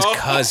 which is Ben's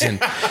cousin,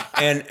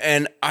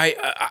 and I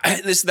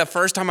this is the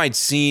first time I'd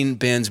seen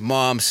Ben's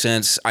mom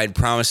since I'd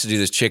promised to do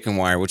this chicken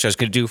wire, which I was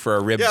going to do for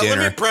a rib Yeah,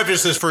 dinner. let me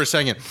preface this for a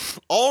second.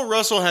 All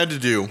Russell had to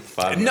do.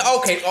 No,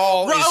 okay,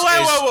 all is,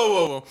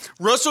 Whoa.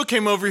 Russell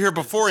came over here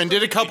before and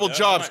did a couple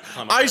jobs.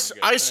 I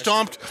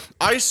stomped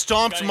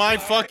my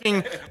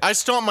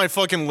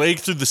fucking leg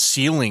through the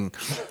ceiling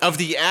of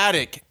the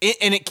attic,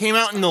 and it came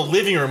out in the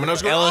living room, and I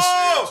was going, Ellis,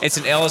 "Oh!" it's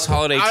an Ellis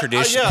holiday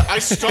tradition. I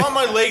stomped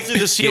my leg through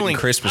the ceiling.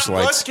 Christmas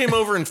Russ lights. came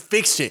over and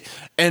fixed it,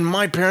 and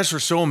my parents were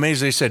so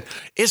amazed. They said,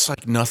 "It's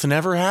like nothing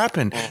ever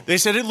happened." They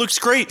said it looks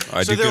great.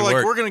 I So do they're good like,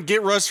 work. "We're gonna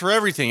get Russ for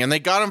everything," and they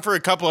got him for a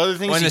couple other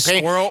things. When He the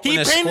squirrel- he when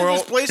the painted squirrel-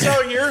 this place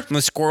out here. And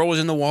the squirrel was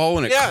in the wall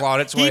and it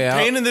clawed its way he out.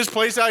 painted this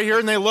place out here,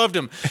 and they loved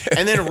him.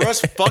 And then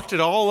Russ fucked it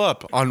all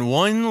up on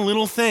one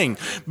little thing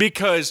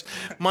because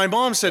my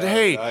mom said,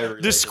 "Hey,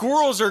 the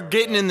squirrels are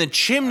getting in the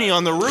chimney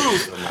on the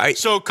roof,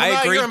 so come I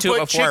out here agreed and to it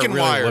put before I chicken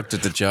really wire. looked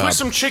at the job. Put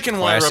some chicken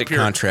wire Classic up here."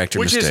 contractor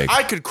which mistake. is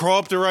I could crawl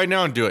up there right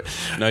now and do it.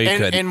 No, you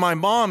couldn't. And my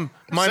mom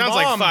My Sounds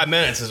mom, like 5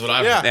 minutes is what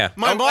I've Yeah. Yeah.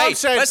 My Oh, mom wait,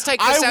 said, let's take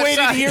this I waited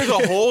outside." here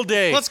the whole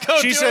day. Let's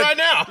go do it right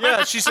now.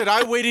 Yeah, she said,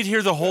 I waited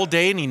here the whole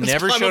day and he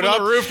never climb showed up up.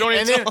 on the roof, don't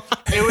and even then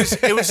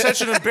it was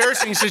such an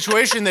embarrassing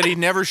situation that he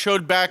never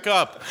showed back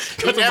up.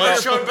 He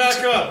never showed back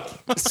up.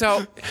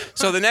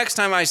 So the next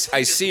time I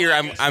see her,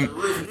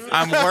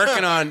 I'm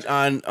working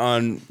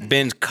on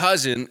Ben's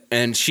cousin,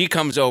 and she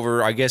comes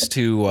over, I guess,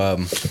 to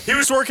He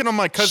was working on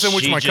my cousin,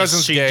 which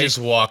cousin's she gay. just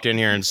walked in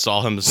here and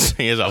saw him.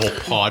 He has a whole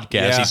podcast.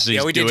 Yeah. He's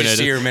Yeah, we did doing just it.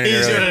 see her a minute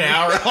He's earlier. doing an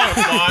hour-long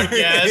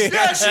podcast.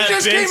 Yeah, she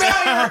just came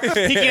out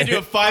here. He can't do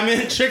a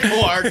 5-minute chicken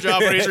wire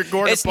job when he's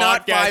recording it's a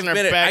not podcast 5 in our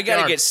minutes. I backyard.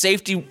 gotta get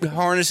safety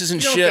harnesses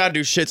and You don't shit. gotta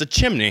do shit. It's a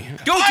chimney.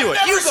 Go do it.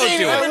 I've You never go seen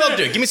do him. it. I love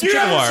doing it. Give me some You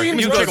chicken haven't wire. seen Give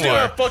me him some do chicken a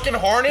wire. fucking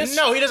harness?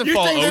 No, he doesn't You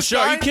follow think this OSHA.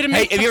 Are you guy- kidding me?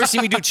 Hey, have you ever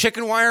seen me do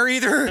chicken wire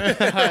either?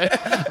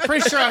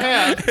 Pretty sure I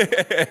have.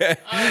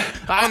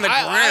 On the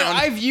ground.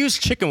 I've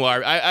used chicken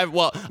wire.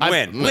 When I've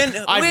ran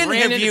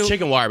have into you-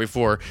 chicken wire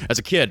before as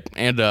a kid,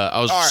 and I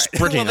was All right.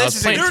 sprinting. Well, I this was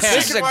is playing a- tag.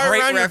 this is a wire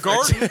great around your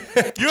reference.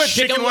 garden? You had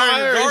chicken wire in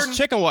your is garden?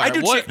 chicken wire.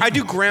 I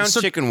do ground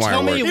chicken wire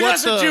Tell me work. He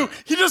what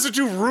doesn't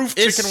do roof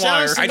It chicken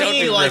wire. sounds to I don't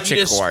me do like real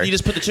chicken wire. you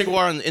just put the chicken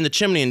wire in the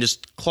chimney and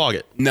just clog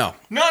it. No.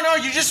 No,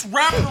 you just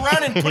wrap it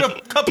around and put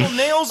a couple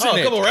nails in Oh, a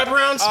it. couple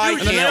wraparounds. I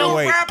And a can't nail?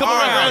 wait. Couple All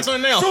right. wraparounds on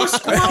a nail. So a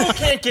squirrel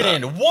can't get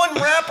in. One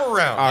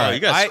wraparound. All Oh, right. you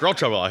got I- squirrel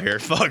trouble out here.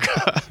 Fuck.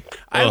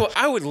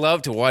 I would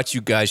love to watch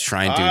you guys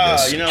try and do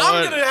this. You know I'm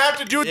what? gonna have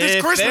to do it this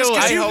If Christmas they-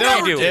 because I you hope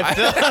never they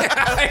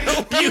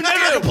do. do. You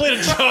never complete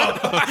a job.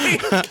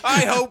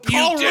 I hope you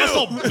Call do.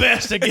 Russell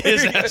Best to get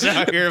his ass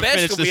out here and Best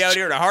finish will this. be out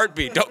here in a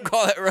heartbeat. Don't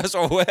call that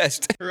Russell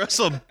West.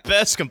 Russell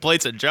Best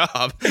completes a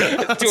job.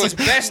 To his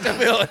best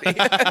ability.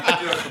 To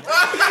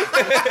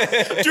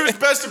his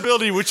best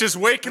ability, which is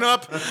waking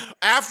up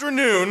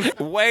afternoon.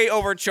 Way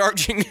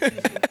overcharging.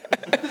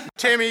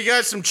 Tammy, you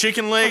got some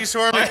chicken legs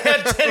for me? I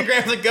had 10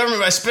 grand from the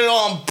government, but I spent it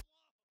all on.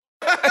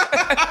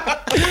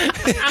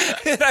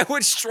 And I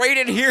went straight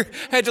in here.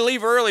 Had to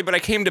leave early, but I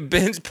came to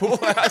Ben's pool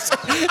house.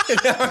 And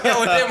I hung out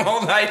with him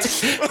all night.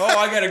 Oh,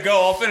 I gotta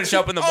go. I'll finish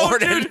up in the Oh,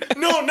 morning. dude,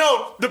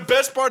 no. The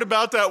best part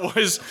about that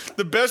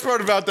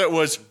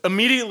was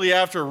immediately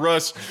after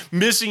Russ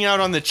missing out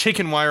on the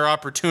chicken wire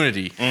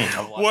opportunity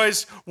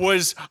was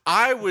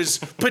I was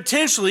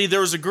potentially,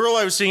 there was a girl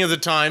I was seeing at the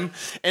time,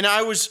 and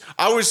I was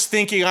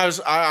thinking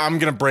I'm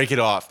gonna break it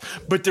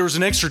off, but there was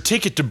an extra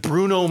ticket to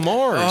Bruno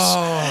Mars.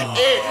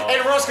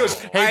 And Russ goes,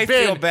 "Hey I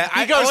Ben," feel bad.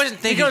 He I goes, wasn't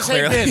thinking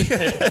 "Hey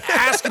Ben,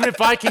 ask him if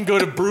I can go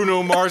to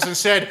Bruno Mars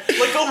instead."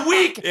 Like a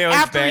week It was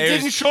after bad. he It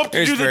didn't was- show up it to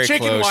was do the very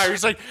chicken close. wire,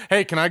 he's like,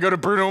 "Hey, can I go to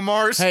Bruno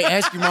Mars?" Hey,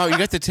 ask your mom. You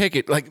got the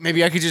ticket. Like,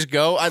 maybe I could just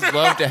go. I'd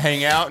love to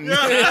hang out. And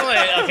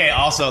Okay,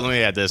 also, let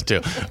me add this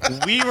too.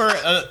 We were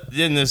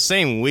in the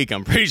same week,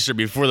 I'm pretty sure,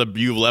 before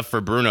you left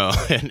for Bruno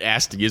and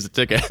asked to use the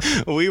ticket.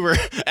 We were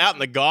out in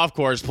the golf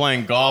course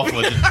playing golf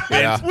with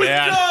Yeah. Ben's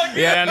dad.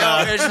 Yeah, And, no,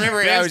 I just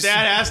remember I Ben's was-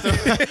 dad asked him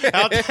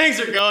how things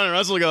are going, and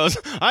Russell goes,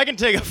 "I can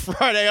take a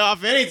Friday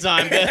off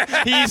anytime.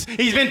 He's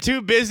been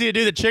too busy to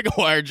do the chicken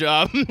wire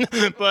job,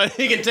 but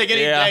he can take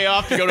any Yeah. day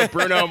off to go to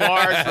Bruno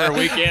Mars for a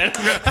weekend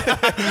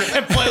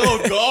and play a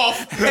little golf."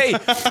 hey,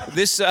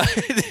 this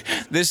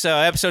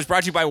episode is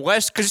brought to you by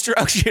West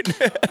Construction.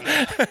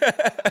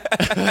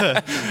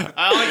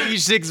 I like you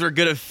six. We're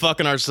good at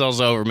fucking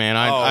ourselves over, man.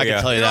 I yeah.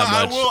 can tell you Yeah,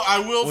 that much. I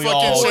will We fucking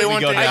all- say we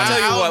one go thing. down. I tell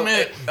you I'll what,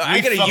 admit, I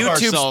we got a fuck YouTube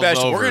ourselves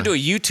special. over. We're gonna do a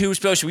YouTube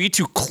special where you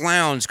two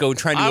clowns go and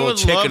try and do I a would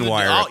little love chicken to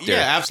wire up there.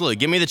 Yeah, absolutely.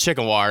 Give me the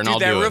chicken wire and Dude, I'll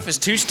that do roof it. is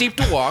too steep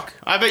to walk.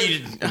 I bet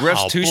you.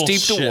 Roof's too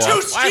steep to bullshit. walk.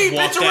 Too steep,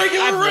 it's a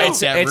regular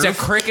roof. It's a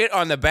cricket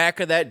on the back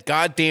of that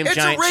goddamn it's a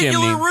giant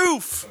regular chimney.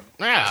 roof.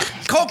 Yeah.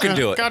 Cole can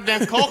do it.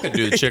 Goddamn Cole can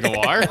do the chicken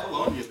wire.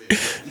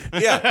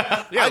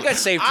 Yeah, I got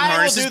safety I will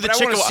harnesses, do the but I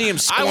chicken want to wire.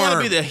 see him I want to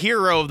squirm. be the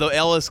hero of the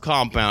Ellis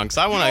compound because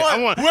I want to. I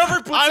want Whoever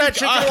puts that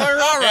chicken wire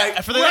up, all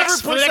right. For the whoever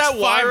next, puts that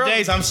wire 5 up-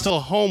 days, I'm still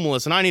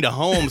homeless and I need a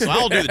home, so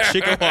I'll do the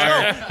chicken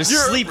wire.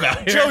 Just sleep out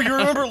here. Joe, you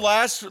remember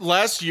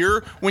last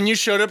year when you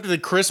showed up to the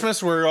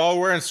Christmas where you're all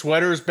wearing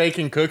sweaters,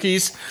 baking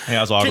cookies? Yeah,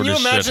 I was awkward Can you as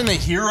shit. imagine the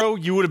hero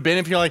you would have been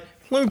if you're like,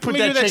 let me put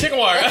Let me do that chicken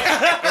wire.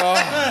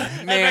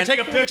 Man, Can I take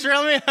a picture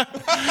of me?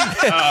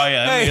 Oh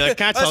yeah. Hey, Like,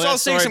 can I tell let's all that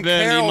sing story, some Ben?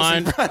 Do you carols in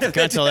mind? front of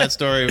Can I tell that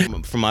story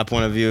from my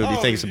point of view? Do you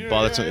think it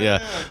bothers me?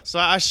 Yeah. So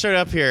I showed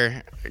up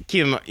here.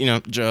 Keep in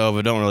mind,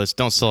 Jehovah,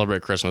 don't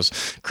celebrate Christmas.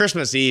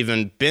 Christmas Eve,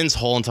 and Ben's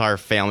whole entire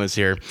family's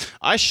here.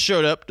 I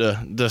showed up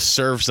to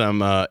serve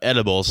some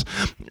edibles,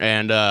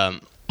 and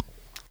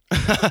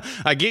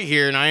I get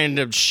here and I end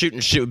up shooting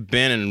shit with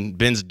Ben and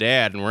Ben's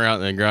dad, and we're out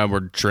in the ground,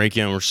 we're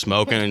drinking, we're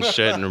smoking and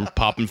shit, and we're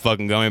popping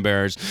fucking gummy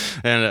bears.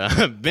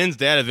 And Ben's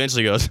dad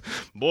eventually goes,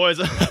 "Boys,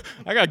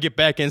 I gotta get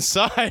back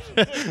inside."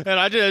 And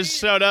I just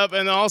showed up,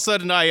 and all of a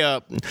sudden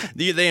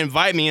they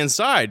invite me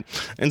inside,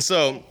 and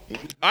so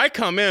I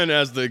come in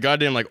as the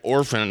goddamn like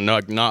orphan,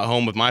 not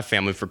home with my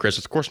family for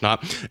Christmas, of course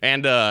not.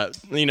 And I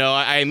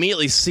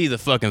immediately see the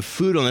fucking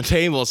food on the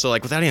table, so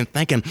like without even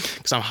thinking,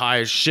 because I'm high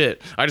as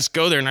shit, I just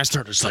go there and I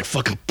start just like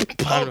fucking.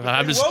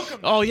 welcomed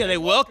Oh yeah, they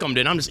welcomed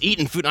it. I'm just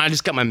eating food, and I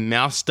just got my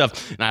mouth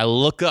stuffed, and I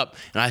look up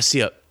and I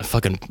see a a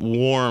fucking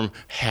warm,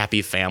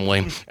 happy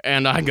family.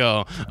 And I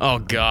go, oh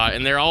God.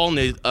 And they're all in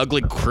the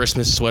ugly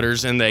Christmas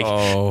sweaters. And they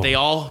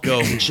all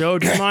go, Joe,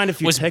 do you mind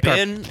if you take our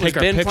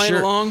picture? Playing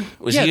along?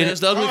 Was yeah, he it was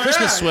the ugly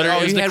Christmas sweater. Oh,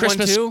 It was you the had one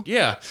Christmas too?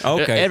 Yeah.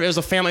 Okay. It was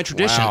a family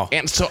tradition. Wow.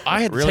 And so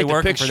I had to Really take the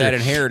working picture. for that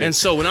inheritance. And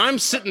so when I'm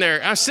sitting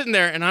there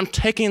and I'm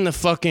taking the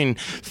fucking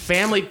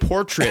family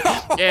portrait,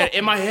 and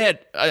in my head,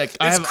 I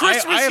have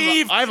Christmas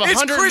Eve. I have It's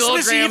 100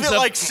 Christmas Eve milligrams at of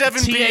like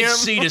 7 p.m.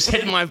 THC just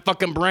hitting my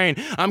fucking brain.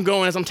 I'm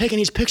going as I'm taking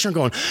these pictures. I'm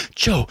going,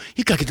 Joe,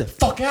 you gotta get the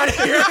fuck out of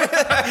here.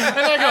 And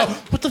I go,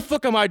 what the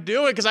fuck am I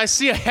doing? Because I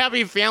see a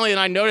happy family, and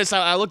I notice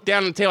I look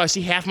down the table. I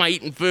see half my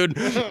eating food.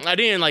 I didn't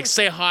even like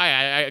say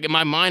hi. In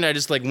my mind, I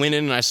just like went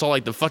in and I saw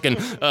like the fucking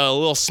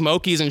little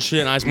Smokies and shit,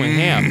 and I just went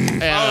ham.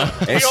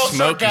 And, We all start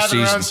smoky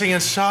gathering around season. singing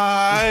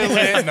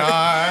Silent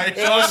Night.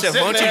 Joseph,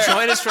 won't you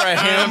join us for a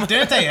hymn?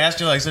 didn't they ask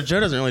you like, so Joe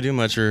doesn't really do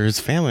much for his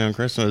family on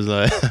Christmas?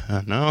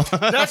 No.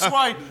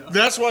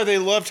 That's why they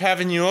loved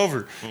having you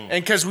over.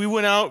 And because we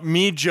went out,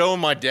 me, Joe,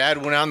 and my dad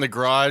went out in the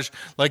garage,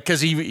 like,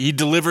 because he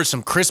delivered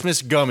some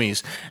Christmas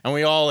gummies, and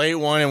we all ate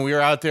one, and we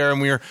were out there,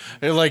 and we were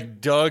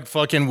like, Doug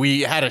fucking,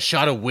 we had a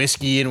shot of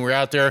whiskey, and we were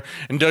out there,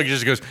 and Doug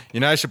just goes,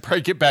 I should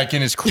probably get back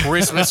in. It's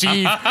Christmas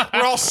Eve.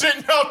 We're all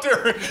sitting out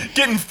there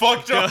getting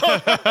fucked up.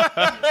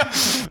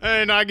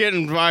 And I get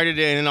invited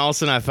in, and all of a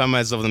sudden I find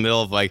myself in the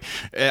middle of like,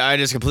 I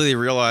just completely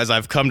realize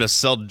I've come to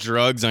sell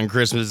drugs on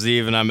Christmas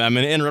Eve, and I'm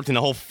interrupting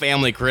the whole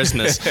family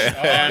Christmas.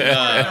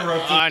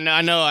 And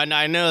I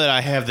know that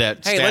I have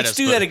that. Hey, status, let's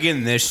do but- that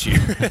again this year.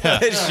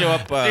 Let's show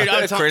up Dude, I'm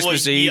talking-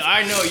 Christmas well, Eve.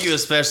 I know you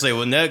especially.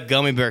 When that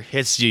gummy bear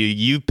hits you,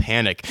 you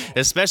panic.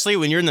 Especially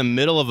when you're in the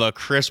middle of a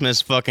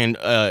Christmas fucking,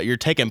 you're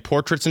taking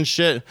portraits and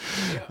shit.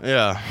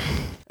 Yeah.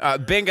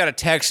 Ben got a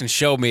text and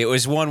showed me. It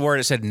was one word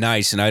that said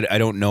nice, and I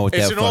don't know what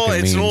that fucking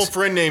means. It's an old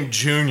friend named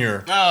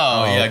Junior.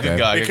 Oh, yeah, okay. good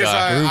guy. Good Because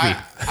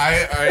guy.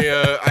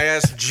 I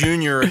asked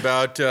Junior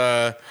about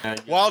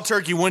Wild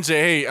Turkey Wednesday.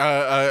 Hey,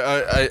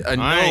 a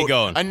note, ain't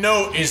going. A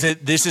note is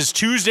that this is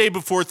Tuesday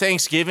before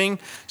Thanksgiving,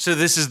 so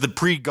this is the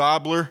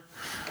pre-gobbler.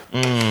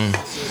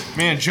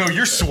 Man, Joe,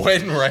 you're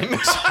sweating right now.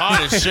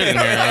 Hot as shit in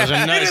here. It was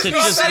a nice. It's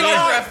just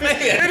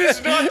It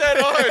is not that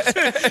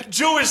hot.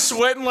 Joe is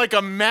sweating like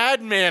a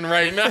madman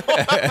right now.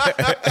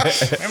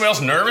 Anybody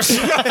else nervous?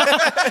 Talking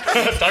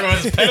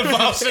about this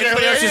pedophile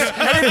situation.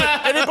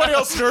 Anybody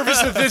else nervous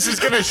that this is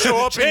going to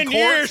show up in 10 court?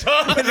 years,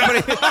 huh?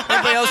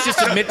 Anybody else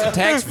just admit to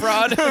tax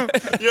fraud?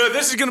 Yeah,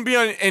 this is going to be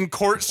in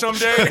court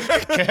someday.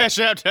 Cash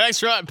out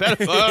tax fraud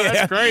pedophile.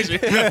 That's crazy.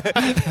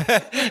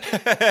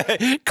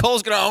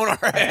 Cole's gonna own our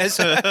ass.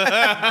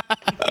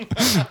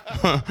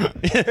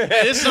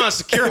 This is not a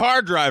secure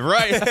hard drive,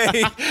 right?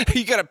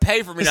 You gotta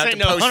pay for me This not ain't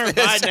to no post Hunter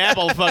this. Biden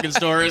Apple fucking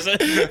store, is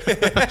it? You're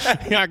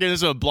not getting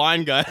this to a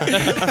blind guy.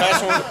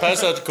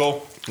 Pass that to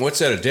Cole. What's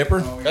that? A dipper?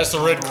 That's the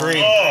red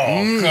cream.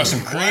 Got some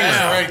cream. That's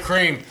the red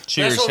cream.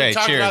 Cheers. That's what Hey, we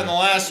talked cheers. about in the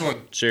last one.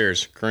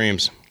 Cheers.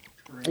 Creams.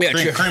 Yeah,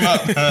 Cream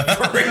up.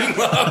 cream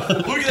up.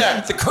 Look at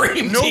that. The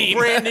cream No team.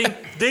 branding.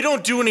 They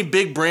don't do any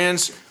big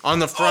brands on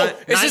the front.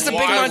 is this the Big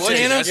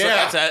Montana?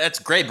 That's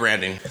great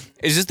branding.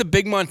 Is this the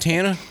Big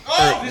Montana?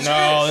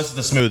 No, this is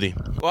the smoothie.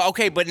 Well,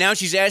 okay, but now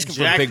she's asking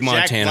for Jack, Big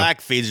Montana. Jack Black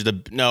feeds you the.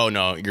 No,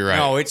 you're right.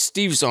 No, it's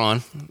Steve's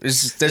on.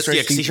 That's right.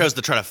 yeah, because he chose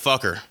to try to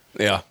fuck her.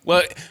 Yeah.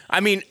 Well,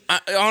 I mean,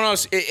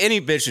 honest, any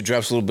bitch that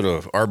drops a little bit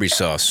of Arby's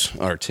sauce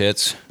on her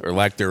tits or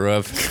lack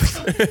thereof.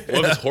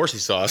 What was horsey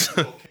sauce?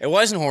 It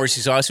wasn't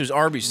horsey sauce. It was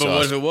Arby's But what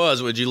sauce. if it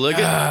was? Would you lick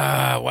it?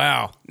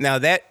 Wow. Now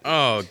that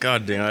Oh,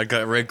 god damn. I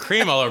got red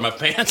cream all over my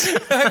pants.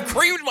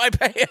 creamed my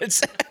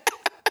pants.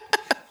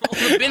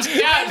 Ben's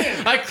couch.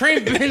 I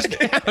creamed Ben's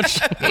couch.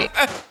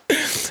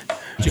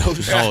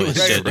 Holy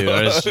shit, dude.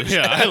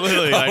 I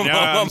literally,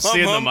 now I'm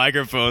seeing the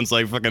microphones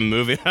like fucking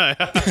moving. Yeah,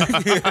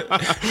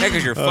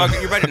 because you're fucking.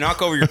 You're about to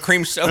knock over your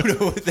cream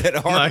soda with that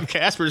My hard.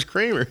 Casper's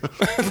creamer.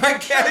 My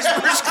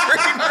Casper's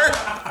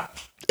creamer.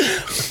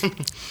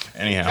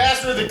 Anyhow.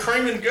 Faster than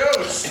cream and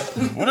ghost.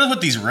 What is with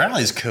these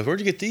rallies, Cove? Where'd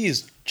you get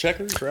these?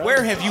 Checkers? Rallies?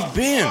 Where have you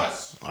been?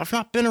 I've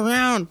not been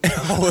around.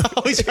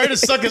 He's trying to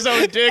suck his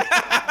own dick.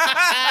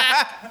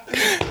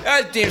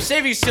 God damn,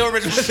 Saving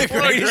Silverman's one of the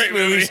What a greatest great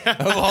movie. movies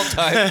of all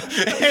time.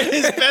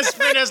 His best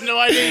friend has no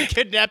idea he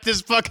kidnapped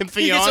his fucking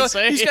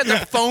fiance. He's got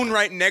the phone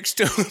right next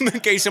to him in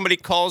case somebody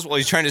calls while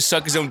he's trying to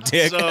suck his own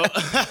dick. So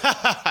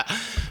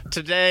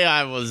today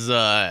I was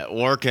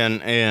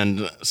working,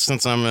 and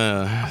since I'm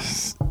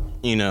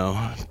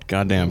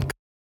goddamn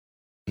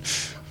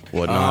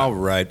whatnot. All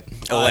right.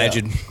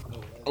 Alleged.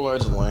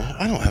 Allegedly,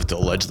 I don't have to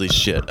allegedly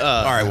shit.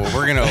 All right, well,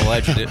 we're gonna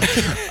allege it.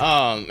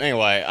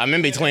 Anyway, I'm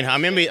in between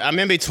houses,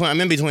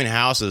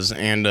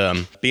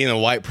 and being the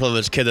white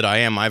privileged kid that I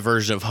am, my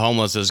version of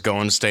homeless is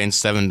going and staying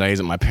 7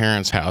 days at my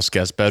parents' house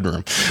guest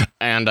bedroom,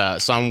 and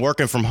so I'm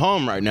working from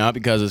home right now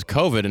because it's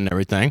COVID and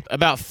everything.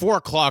 About 4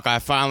 o'clock, I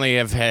finally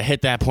have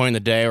hit that point in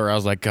the day where I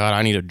was like, God,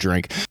 I need a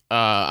drink.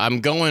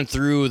 I'm going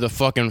through the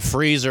fucking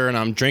freezer and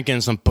I'm drinking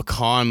some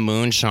pecan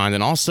moonshine,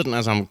 and all of a sudden,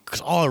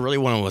 cause all I really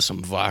wanted was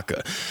some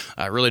vodka.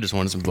 I really really just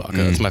wanted some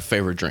vodka. It's my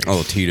favorite drink.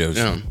 Oh, Tito's.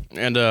 Yeah.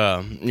 And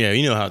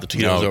you know how the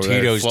Tito's over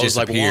there Tito's flows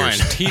like disappears.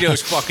 wine.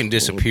 Tito's fucking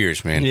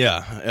disappears, man.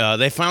 Yeah,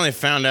 they finally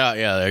found out.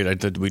 Yeah,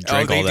 we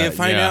drank they all that. did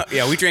find out?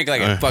 Yeah, we drank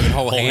like a fucking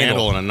whole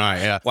handle. in a night.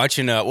 Yeah,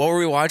 Watching, what were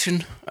we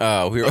watching?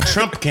 We were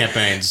Trump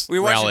campaigns. we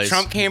were watching rallies.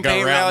 Trump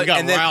campaign got rally. got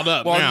and then, riled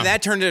up. Well, now.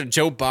 that turned into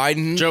Joe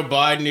Biden. Joe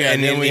Biden. Yeah,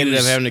 and then we he ended up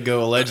was- having to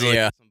go allegedly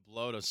Yeah. some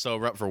blow to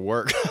sober up for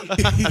work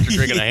after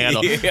drinking a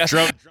handle. Yeah.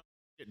 Drunk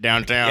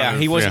downtown. Yeah,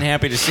 he wasn't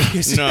happy to see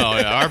us. No,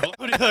 yeah,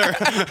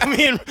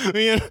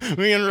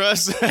 me and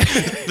Russ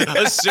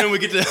assume we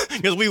get to,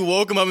 because we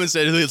woke him up and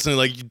said, listen,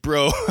 like,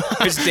 bro,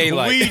 It's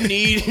daylight. we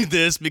need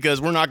this because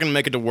we're not going to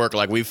make it to work.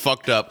 Like, we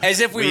fucked up. As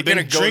if we We've were been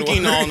gonna go to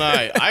drinking work. all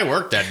night. I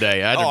worked that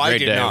day. I had Oh, a I great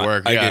did day not. at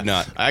work. I Yeah. did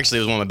not. Actually,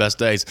 it was one of my best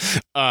days.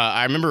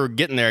 I remember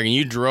getting there and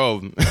you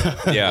drove.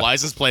 Yeah.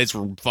 License plates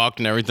were fucked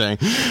and everything.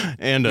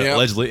 And Yep.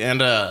 allegedly.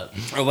 And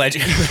Alleged.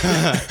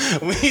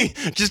 we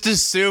just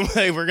assume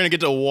like we're gonna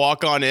get to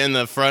walk on in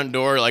the front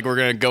door, like we're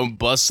gonna go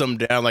bust some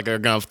down, like we're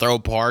gonna throw a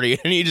party,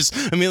 and he just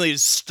immediately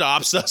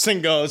stops us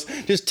and goes,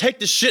 "Just take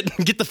the shit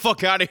and get the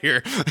fuck out of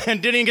here."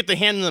 And didn't even get to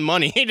hand him the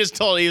money. He just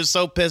told he was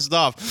so pissed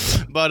off.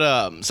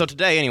 But so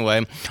today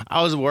anyway,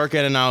 I was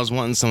working and I was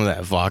wanting some of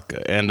that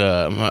vodka, and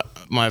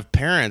my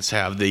parents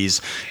have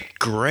these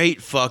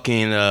great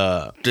fucking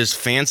just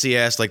fancy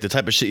ass, like the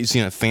type of shit you see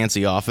in a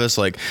fancy office,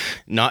 like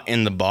not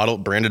in the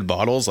branded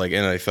bottles, like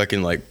in a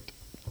fucking like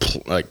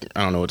I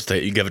don't know what to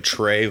say. You have a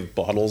tray of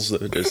bottles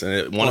that just, and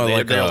it, one Oh, of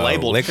like they're a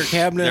labeled liquor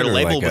cabinet They're or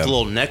labeled like with a-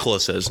 little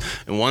necklaces,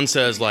 and one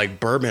says like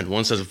bourbon,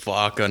 one says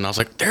vodka, and I was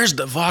like, "There's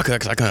the vodka,"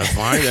 because I couldn't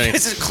find any.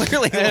 This is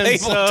clearly And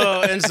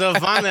labeled. so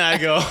finally I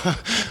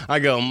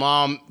go,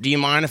 "Mom, do you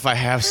mind if I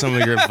have some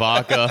of your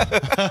vodka?"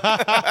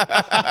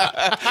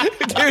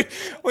 Dude,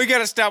 we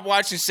gotta stop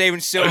watching Saving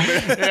Silver.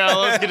 Yeah,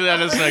 let's get to that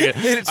in a second.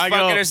 It's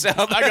fucking us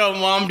up. I go,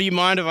 "Mom, do you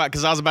mind if I?"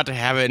 Because I was about to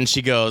have it, and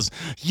she goes,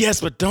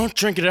 "Yes, but don't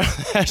drink it out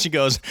of that." She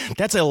goes,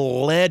 "That's a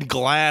lead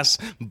glass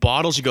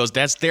bottle." She goes,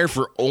 "That's there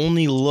for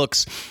only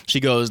looks." She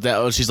goes,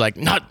 "That." She's like,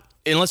 "Not."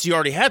 Unless you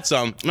already had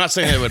some. I'm not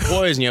saying it would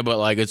poison you, but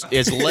like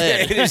it's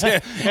lead.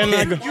 And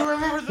I go, You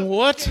remember the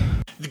what?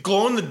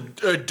 glow in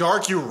the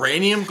dark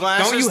uranium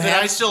glasses Don't you that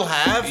have- I still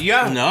have?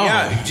 Yeah, No.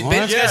 yeah. What?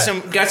 Ben's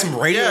Yeah. got some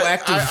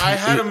radioactive. I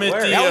had them at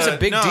the. That was a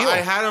big no, deal. I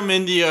had them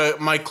in the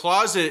my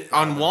closet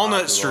on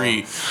Walnut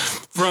Street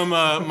from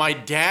my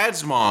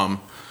dad's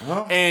mom.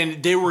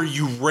 And they were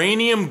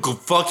uranium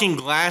fucking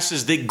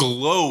glasses that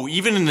glow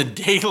even in the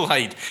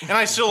daylight, and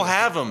I still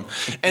have them.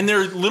 And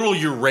they're little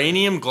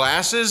uranium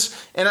glasses.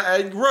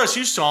 And Russ,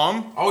 you saw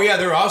them. Oh yeah,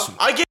 they're awesome.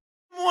 I gave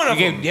him one of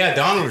them. Yeah,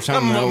 Donald or That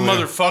something.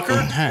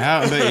 motherfucker.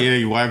 I bet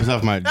you wipes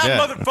off my That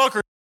debt.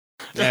 motherfucker.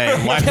 Hey,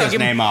 wipe his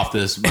name off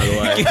this, by the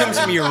way. Give him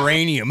some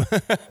uranium.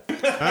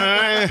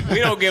 We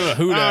don't give a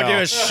hoot. I don't give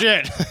a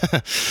shit.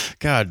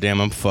 God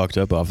damn, I'm fucked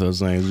up off those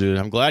things, dude.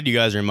 I'm glad you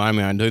guys remind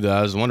me I do that.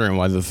 I was wondering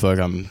why the fuck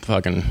I'm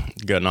fucking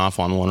getting off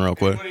on one real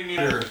quick.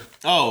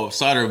 Oh,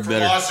 cider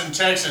better. Austin,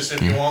 Texas,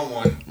 if you want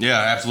one. Yeah,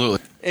 absolutely.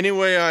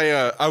 Anyway,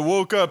 I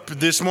woke up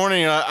this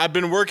morning. I've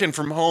been working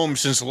from home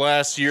since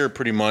last year,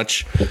 pretty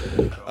much.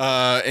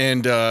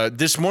 And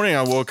this morning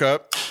I woke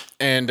up,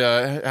 and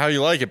how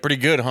you like it? Pretty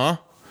good, huh?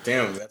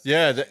 Damn.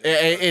 Yeah,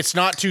 it's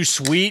not too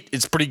sweet.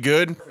 It's pretty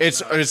good.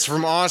 It's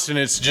from Austin.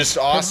 It's just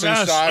Austin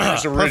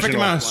Cider's original. Perfect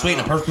amount of sweet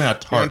and a perfect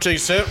amount of You want tart. to take a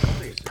sip?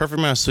 Perfect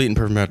amount of sweet and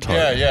perfect amount of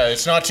tart. Yeah.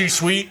 It's not too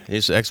sweet.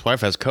 His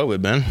ex-wife has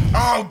COVID, man.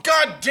 Oh,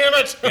 God damn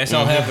it! Guess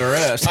I'll have the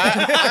rest.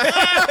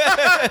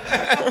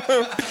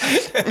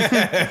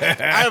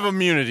 I have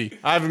immunity.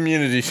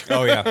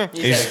 Oh yeah,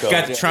 he's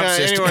got the Trump Yeah,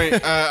 system. anyway,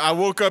 I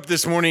woke up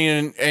this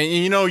morning and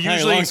you know,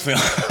 usually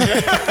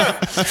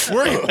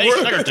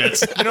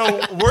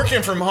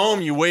working from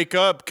home, you wake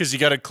up because you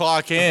got to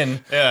clock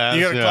in. Yeah,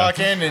 you got to yeah. clock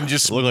in and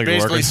just Look like you're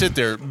basically working. sit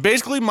there.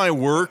 Basically, my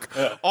work,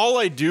 all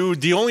I do,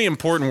 the only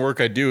important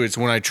work I do is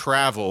when I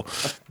travel.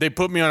 They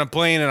put me on a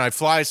plane and I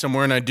fly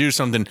somewhere and I do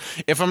something.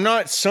 If I'm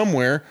not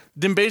somewhere,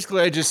 then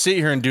basically I just sit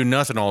here and do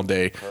nothing all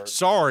day.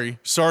 Sorry,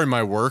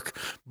 my work.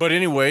 But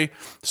anyway,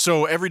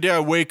 so every day I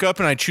wake up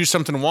and I choose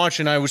something to watch,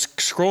 and I was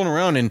scrolling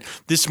around, and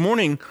this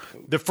morning,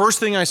 the first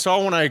thing I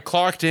saw when I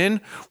clocked in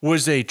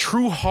was a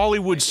true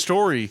Hollywood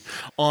story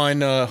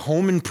on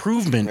Home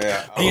Improvement,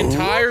 the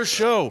entire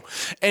show.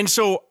 And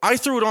so I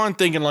threw it on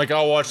thinking like,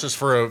 I'll watch this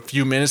for a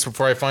few minutes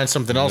before I find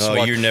something else No, to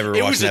watch. you're never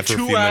It watching was a that for a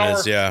few 2-hour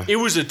minutes, yeah. It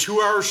was a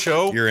 2-hour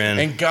show. You're in.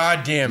 And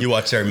goddamn. You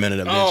watched every minute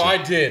of it. Oh, I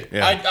didn't you? did.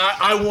 Yeah.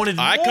 I wanted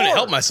more. I couldn't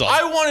help myself.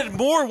 I wanted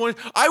more when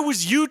I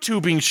was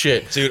YouTubing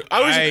shit. Dude,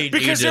 I I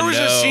because need there to was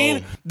a know.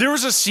 scene. There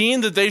was a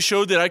scene that they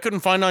showed that I couldn't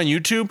find on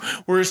YouTube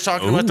where it's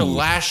talking about the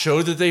last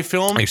show that they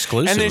filmed.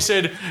 Exclusive. And they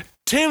said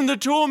Tim the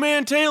Tool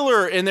Man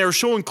Taylor. And they were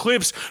showing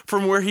clips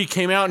from where he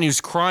came out and he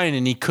was crying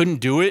and he couldn't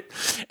do it.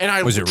 And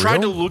I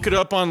tried to look it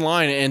up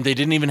online and they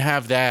didn't even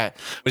have that.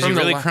 Was he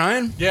really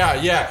crying?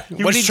 Yeah.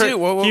 What did he do?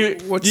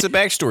 What's the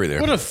backstory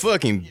there? What a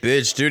fucking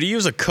bitch, dude. He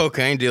was a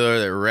cocaine dealer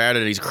that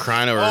ratted. He's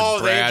crying over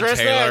Brad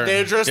Taylor.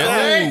 They addressed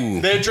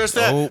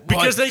that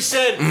because they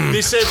said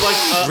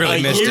like really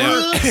a missed year.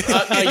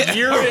 out. A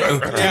year.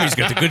 Timmy's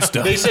got the good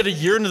stuff. They said a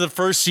year into the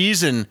first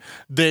season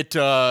that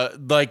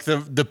like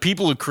the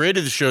people who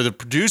created the show, the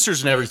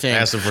producers and everything,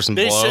 asked him for some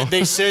they blow.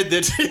 They said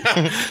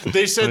that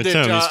they said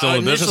Tim, you still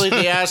in initially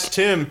business? they asked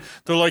Tim,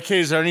 they're like, hey,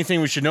 is there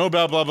anything we should know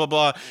about, blah blah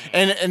blah,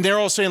 and they're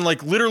all saying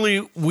like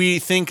literally we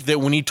think that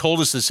when he told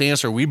us this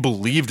answer we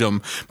believed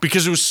him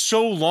because it was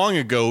so long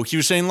ago. He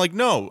was saying like,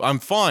 no, I'm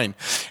fine.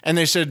 And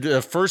they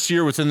said first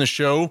year within the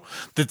show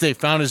that they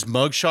found his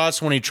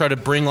mugshots when he tried to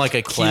bring like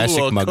a Classic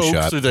kilo of coke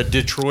mugshot. through the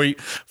Detroit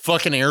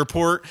fucking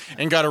airport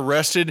and got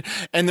arrested.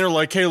 And they're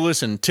like, hey,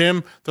 listen,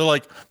 Tim, they're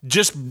like,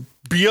 just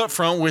be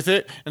upfront with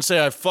it and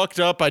say I fucked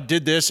up, I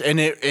did this, and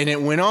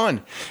it went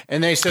on.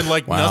 And they said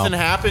like nothing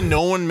happened,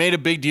 no one made a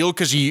big deal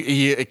because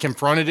he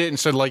confronted it and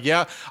said like,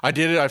 yeah, I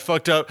did it, I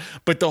fucked up.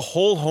 But the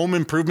whole Home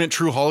Improvement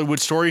True Hollywood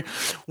story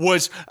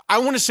was, I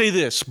want to say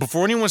this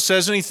before anyone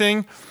says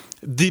anything.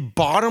 The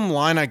bottom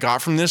line I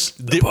got from this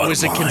that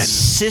was a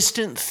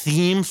consistent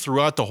theme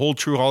throughout the whole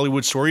True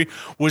Hollywood story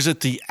was that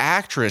the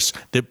actress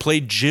that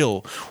played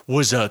Jill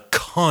was a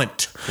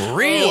cunt.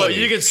 Really? Oh,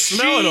 you can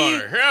smell it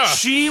on her. Yeah.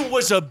 She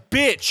was a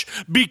bitch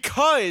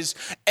because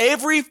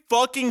every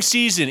fucking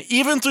season,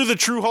 even through the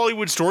True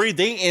Hollywood story,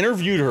 they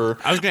interviewed her.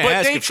 I was going to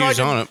ask if she was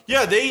on it.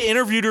 Yeah, they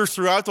interviewed her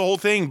throughout the whole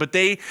thing, but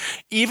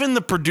even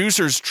the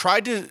producers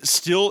tried to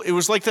still, it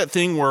was like that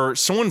thing where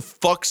someone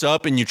fucks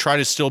up and you try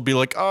to still be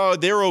like, oh,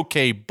 they're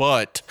okay,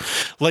 but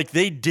like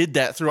they did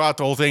that throughout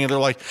the whole thing. And they're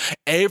like,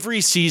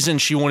 every season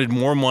she wanted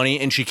more money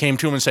and she came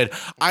to him and said,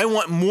 I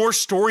want more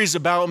stories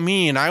about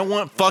me and I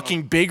want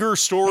fucking bigger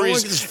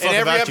stories in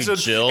every episode.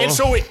 Jill. And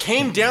so it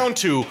came down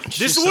to,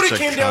 this is what it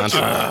came down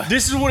to.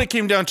 This is what it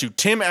came down to.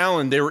 Tim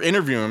Allen, they were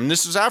interviewing him.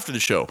 This was after the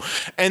show.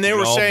 And they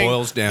were all saying,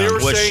 boils down. they were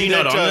Was saying she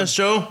not that, on this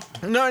show?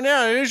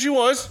 No, she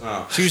was.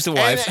 She was the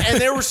wife. And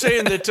they were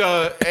saying that,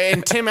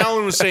 and Tim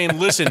Allen was saying,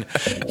 listen,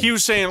 he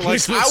was saying,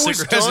 like, I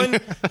was done.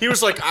 He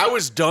was like, I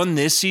was done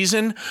this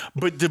season,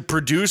 but the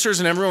producers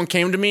and everyone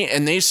came to me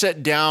and they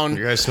set down,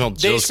 You guys smelled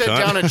they Jill's set cunt?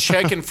 down a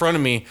check in front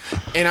of me,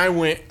 and I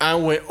went,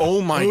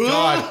 oh my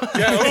God.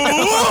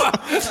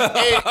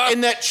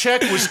 and that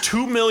check was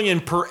 $2 million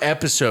per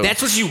episode.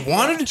 That's what you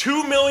wanted?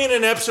 $2 million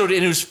an episode,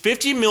 and it was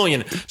 $50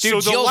 million.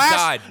 Dude, Jill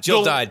died.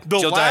 Jill died. The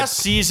Jill last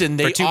died. season,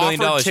 they For $2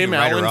 million, offered you Tim can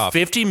write her Allen off.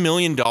 $50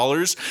 million,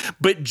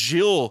 but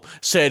Jill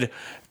said,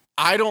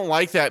 I don't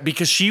like that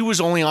because she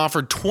was only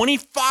offered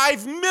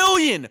 $25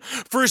 million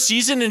for a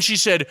season, and she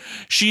said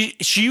she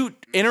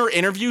in her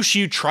interview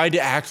she tried to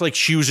act like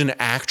she was an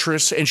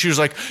actress, and she was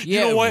like, you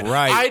Yeah, know what?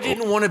 right. I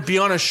didn't want to be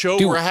on a show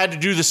where I had to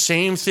do the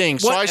same thing.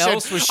 So What I said,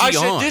 else was she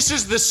on? this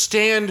is the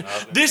stand.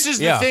 This is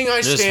Yeah. the thing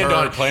I Just stand her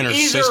on. playing her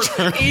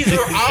sister. Either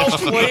I'll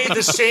play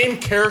the same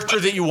character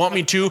that you want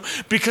me to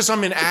because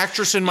I'm an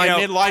actress in my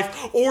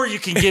midlife, or you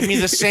can give me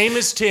the same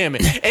as Tim.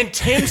 And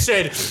Tim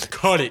said,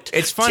 cut it.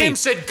 It's funny. Tim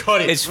said,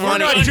 cut it. It's We're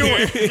funny. not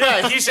doing it.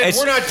 Yeah, he said,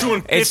 we're not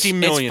doing $50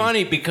 million. It's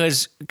funny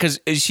because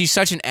she's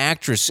such an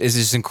actress.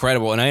 Is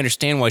incredible, and I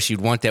understand why she'd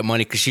want that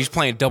money because she's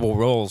playing double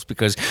roles.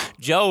 Because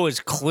Joe is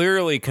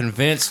clearly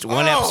convinced.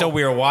 One episode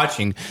we were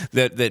watching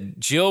that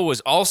Jill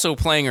was also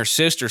playing her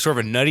sister, sort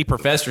of a Nutty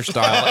Professor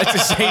style. At the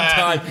same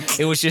time,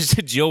 it was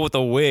just Jill with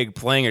a wig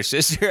playing her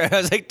sister. I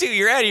was like, dude,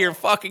 you're out of your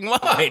fucking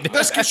mind.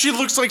 That's because she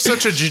looks like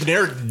such a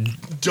generic,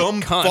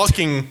 dumb Cunt.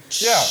 fucking.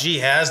 Yeah. She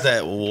has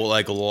that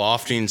like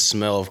lofting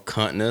smell of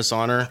cuntness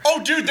on her.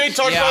 Oh, dude, they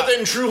talked Yeah. about that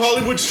in True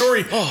Hollywood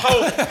Story.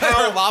 How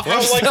her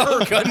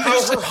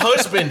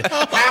husband,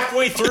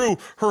 halfway through,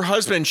 her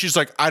husband, she's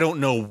like, I don't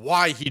know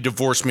why he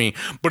divorced me,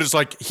 but it's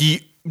like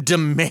he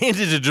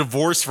demanded a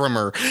divorce from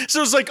her.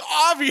 So it's like,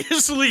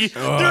 obviously,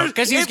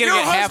 Because he's if gonna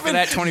your get half of husband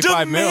that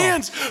 25 mil.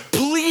 demands,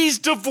 please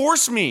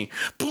divorce me.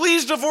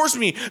 Please divorce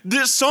me.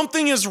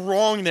 Something is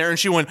wrong there. And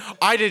she went,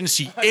 I didn't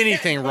see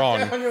anything wrong.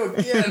 Look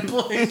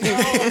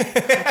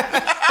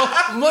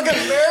at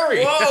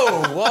Mary.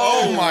 Whoa.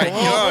 Oh my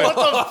God. What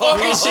the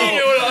fuck is she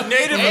doing?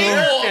 Native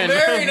American.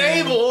 Very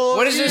Nable.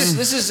 What is this?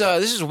 This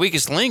is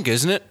Weakest Link,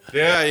 isn't it?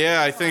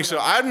 Yeah, I think so.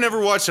 I've never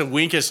watched a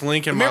Weakest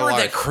Link in Remember my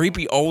that life.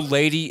 creepy old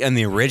lady and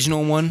the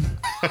original one?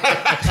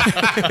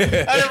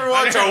 I never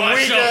watched a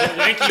Weakest.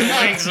 Winky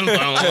Winks in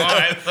my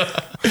life.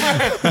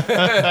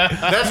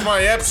 That's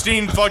my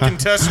Epstein fucking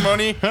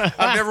testimony.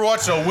 I've never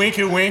watched a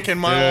Winky Wink in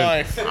my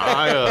life.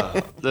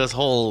 This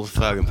whole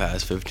fucking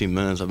past 15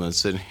 minutes I've been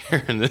sitting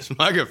here in this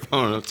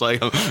microphone. It's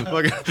like I'm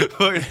fucking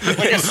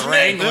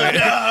Wrangler.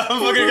 I'm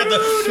fucking got the.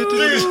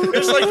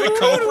 It's like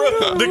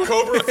the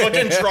Cobra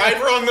fucking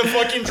driver on the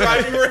fucking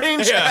driving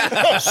range.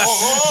 I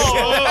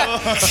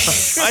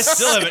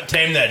still haven't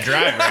tamed that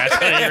driver. I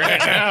tell you right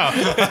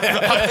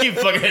I keep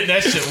fucking hitting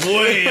that shit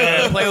way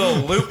up. Play a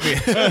little loop.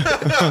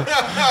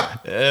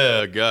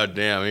 Oh,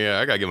 goddamn. Yeah,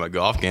 I got to get my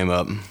golf game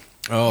up.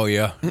 Oh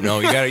yeah, no,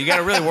 you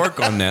gotta really work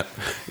on that.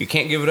 You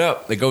can't give it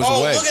up. It goes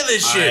Oh, away. look at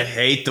this I shit.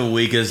 hate the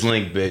weakest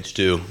link bitch,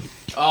 too.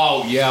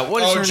 Oh yeah,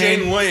 what is her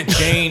Jane name? Lynch.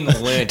 Jane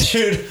Lynch.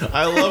 Dude,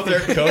 I love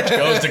their coach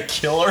goes to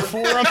kill her for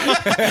him.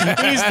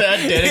 He's that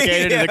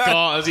dedicated to the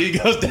cause. He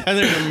goes down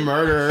there to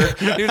murder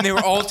her. Dude, they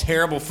were all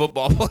terrible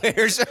football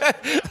players.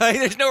 Like,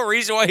 there's no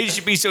reason why he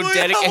should be so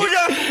dedicated. And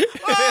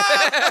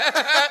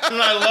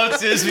I love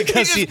this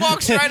because He just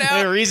walks right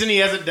out. The reason he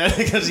hasn't done it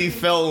because he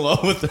fell in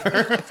love with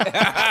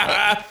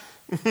her.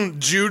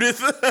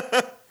 Judith.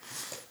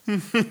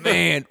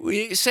 Man,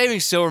 Saving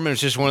Silverman is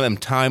just one of them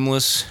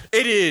timeless.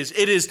 It is.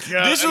 This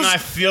and was I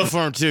feel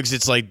for him too because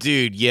it's like,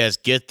 dude, yes,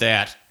 get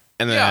that.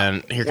 And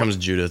then here comes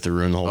Judith to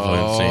ruin the whole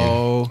fucking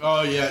scene.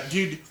 Oh yeah,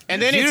 dude.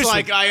 And then Judas it's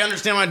like, I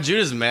understand why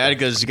Judah's mad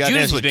because goddamn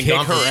Judas she's would been kick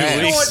gone for her 2 ass.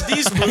 You know weeks. what?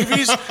 These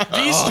movies,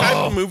 these type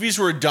of movies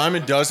were a dime a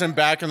dozen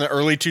back in the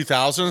early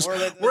 2000s.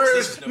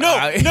 Whereas,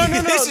 no,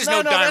 This is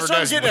no dime that's a what I'm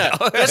dozen. getting at.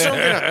 That's what I'm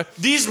getting at.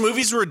 These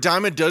movies were a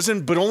dime a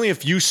dozen, but only a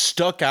few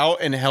stuck out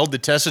and held the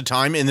test of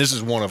time, and this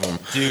is one of them.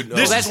 Dude,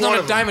 this That's is not one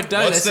a of them. dime a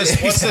dozen. What's That's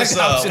this? What's the this?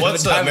 exact opposite of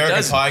What's a the dime a American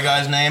dozen. Pie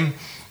guy's name?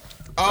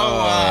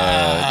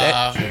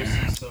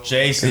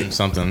 Jason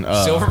something.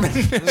 Silverman.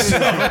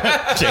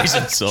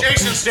 Jason Silver.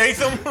 Jason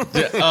Statham.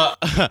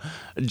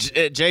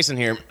 Jason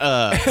here.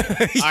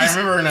 I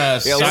remember in a.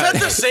 Is that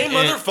the same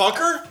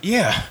motherfucker?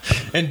 Yeah,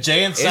 and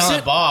Jay and Silent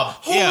it? Bob.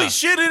 Holy yeah.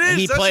 shit, it is. And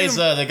he That's plays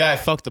him. the guy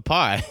fucked the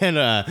pie, and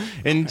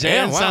in Jay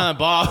Yeah, and wow. Silent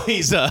Bob,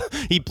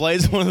 he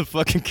plays one of the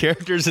fucking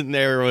characters in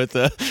there with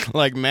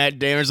like Matt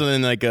Damon or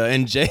something like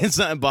and Jay and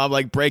Silent Bob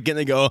like break in and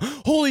they go,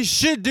 holy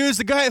shit, dude, it's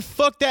the guy that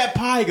fucked that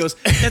pie. He goes,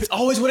 that's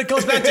always what it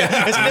goes back to.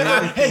 It's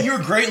never, hey, you're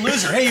a great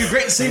loser. Hey, you're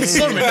great at saving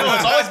Silverman. No,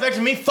 it's always back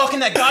to me fucking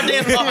that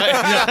goddamn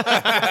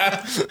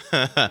pie.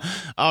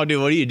 Oh,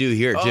 dude, what do you do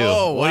here too?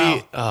 Oh, What do wow.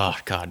 you? Oh,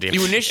 goddamn.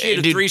 You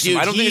initiated a threesome.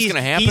 I don't think it's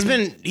gonna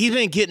happen. He's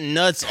been getting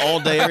nuts all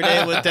day, every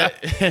day with that.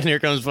 And here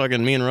comes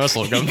fucking me and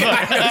Russell. Come we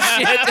gotta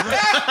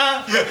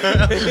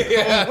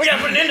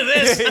put an end to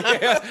this.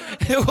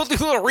 We'll do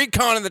a little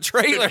recon in the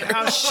trailer.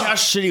 How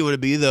shitty would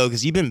it be though?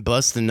 Because you've been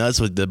busting nuts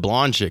with the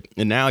blonde chick,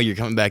 and now you're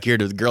coming back here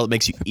to the girl that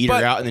makes you eat her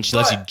But- out, and then she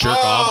lets you jerk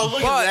Oh, off.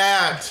 look But-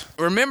 at that.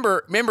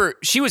 Remember,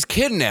 she was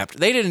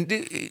kidnapped. He didn't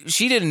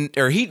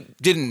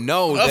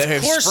know that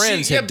his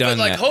friends had done but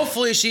like, that.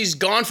 hopefully she's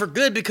gone for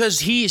good because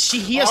he has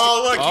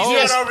Oh, look, to.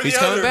 he's got over He's the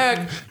coming other.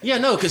 back. Yeah,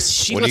 no, because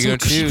she What are lets you him,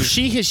 gonna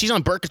choose? she's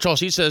on birth control.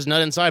 She says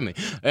nut inside me,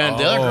 and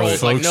the other girl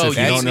is like, folks, no, if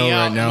you you don't know me right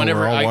out now, whenever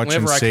we're all watching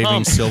whenever I Saving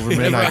come. Silverman.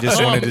 Whenever I just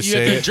come, wanted to you say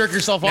have to it. jerk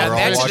yourself Now off. We're all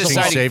that's the watching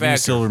deciding Saving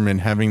factor. Silverman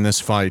having this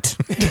fight.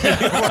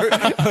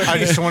 I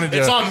just wanted to.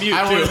 It's on mute, too.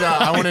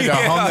 I wanted to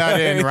hum that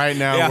in right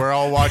now. Yeah. We're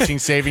all watching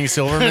Saving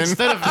Silverman.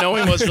 Instead of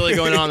knowing what's really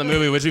going on in the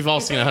movie, which we've all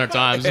seen 100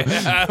 times,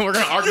 we're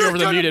gonna argue over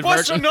the muted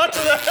version.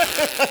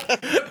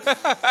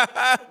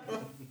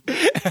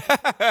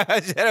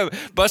 Is that a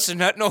busting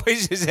nut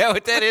noise? Is that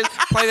what that is?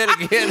 Play that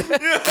again.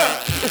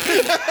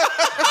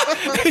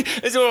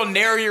 It's a little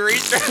narrow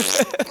urethra.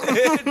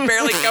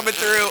 Barely coming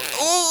through.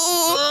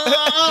 Ooh.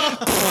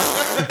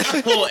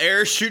 A little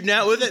air shooting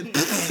out with it.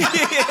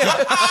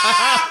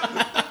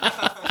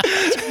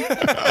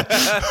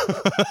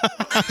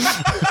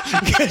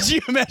 Could you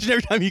imagine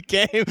every time you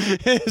came,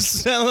 it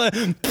sounded like,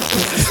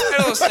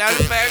 Little sound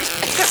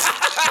effects.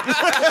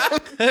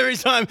 every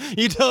time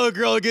you tell a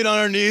girl to get on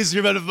her knees,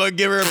 you're about to fucking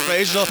give her a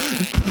facial.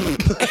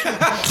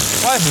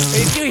 What?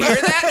 Did you hear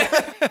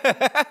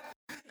that?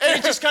 And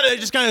it just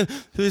kind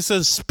of, this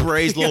says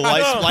sprays little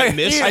light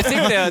mist. I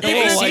think the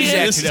Even AC like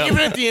jacked this, it up. Even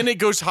at the end, it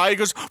goes high. It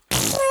goes.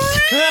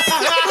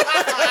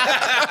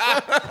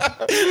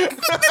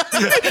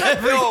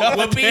 The old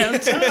whoopee.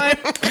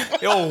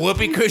 The old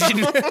whoopee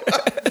cushion.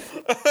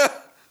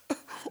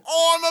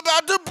 Oh, I'm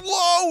about to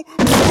blow.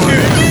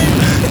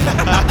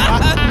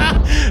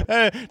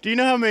 Do you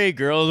know how many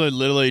girls would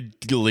literally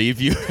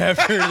leave you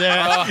after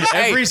that?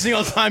 Every hey,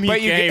 single time you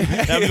but you came,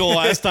 get- that'd be the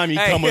last time you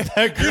Hey, come with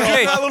that girl.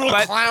 hey, That little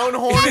but- clown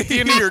horn at the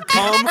end of your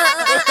cum.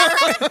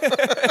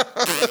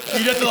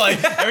 You have to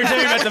like every time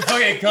you have to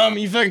fucking come,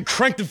 you fucking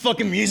crank the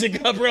fucking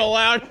music up real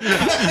loud.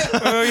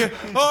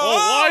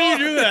 Why do you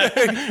do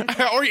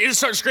that? Or you just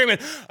start screaming,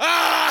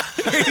 ah!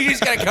 You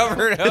just gotta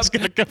cover it up. It's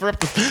gonna cover up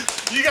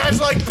the. You guys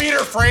like Peter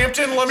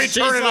Frampton? Let me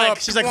turn it up.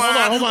 She's like,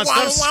 hold on,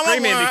 stop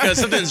screaming because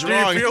something's Do you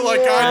wrong. feel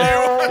like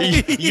I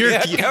do? You're,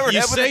 cover it you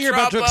up with say a you're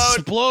about to trombone.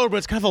 explode, but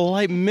it's kind of a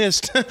light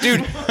mist.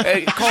 Dude,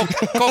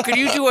 Cole, can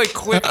you do a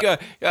quick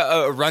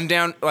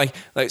rundown? Like,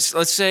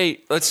 let's say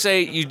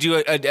you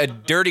do a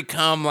dirty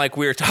cum like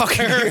we were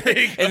talking, and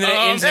then it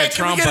ends in a Hey,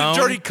 can we get a trombone.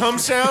 dirty cum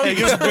sound?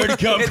 dirty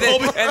cum. and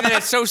then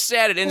it's so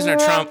sad it ends in a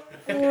trump.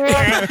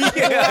 Yeah,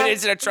 it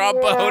ends in a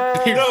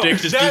trombone. Your dick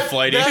just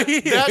deflating.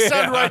 That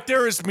sound right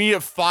there is me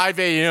at 5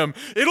 a.m.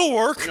 It'll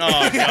work. Oh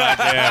god,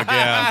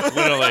 yeah,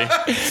 literally.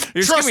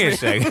 Just give me a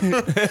second.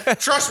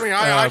 Trust me,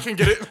 I can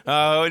get it.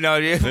 Oh no,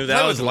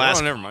 That was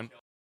last. Oh, never mind.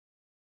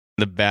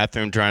 the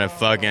bathroom trying to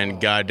fucking,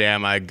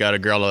 goddamn, I got a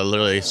girl to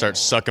literally start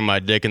sucking my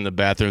dick in the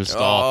bathroom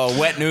stall. Oh,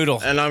 wet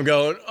noodle. And I'm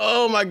going,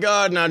 oh my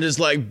God. And I just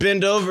like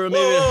bend over. Maybe.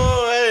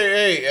 Oh,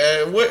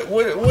 hey, what's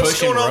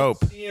Pushing going on rope.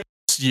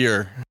 this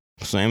year?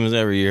 Same as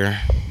every year.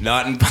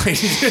 Not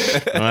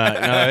invited.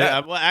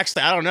 Well,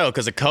 actually, I don't know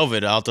because of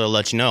COVID. I'll have to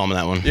let you know on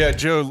that one. Yeah,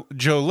 Joe,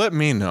 let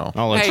me know.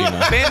 I'll let Hey, you know.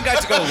 Ben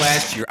got to go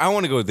last year. I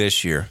want to go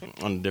this year.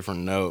 On a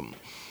different note,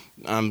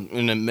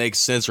 and it makes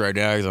sense right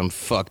now because I'm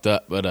fucked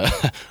up. But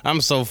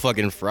I'm so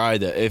fucking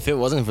fried that if it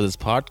wasn't for this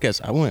podcast,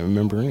 I wouldn't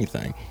remember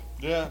anything.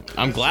 Yeah.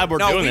 I'm glad we're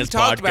No, doing we've this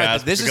talked podcast.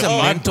 about it. This is because a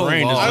my mental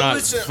brain log.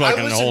 does not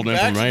fucking hold back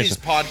to information. these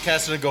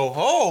podcasts and I go,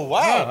 oh wow,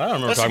 I don't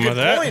remember that's a talking good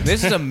about that. point.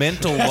 This is a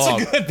mental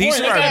log.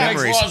 These are our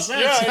memories.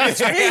 Yeah,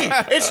 it's me.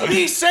 It's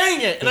me saying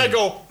it, and I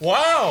go,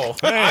 wow.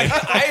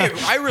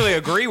 I really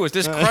agree with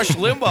this Crush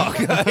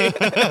Limbaugh guy.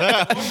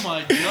 Oh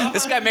my god.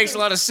 This guy makes a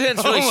lot of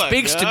sense. Really my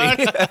speaks God.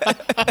 to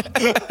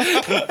me.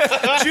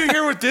 Did you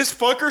hear what this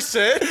fucker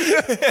said?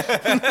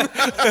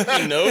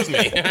 He knows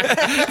me.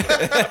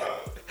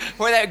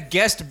 Boy, that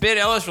guest Ben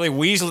Ellis really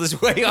weaseled his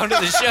way onto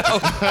the show.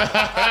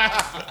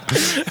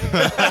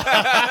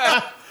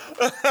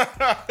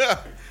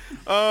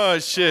 Oh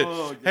shit!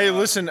 Hey,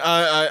 listen.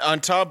 On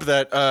top of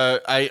that,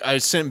 I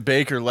sent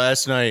Baker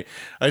last night.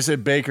 I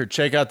said, Baker,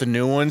 check out the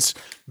new ones.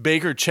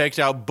 Baker checked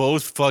out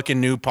both fucking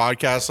new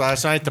podcasts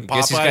last night, the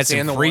Guess he's got Popeyes some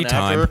and the free one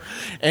time. after.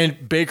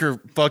 And Baker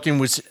fucking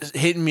was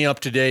hitting me up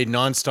today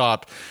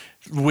nonstop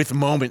with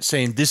moments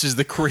saying this is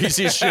the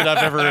craziest shit I've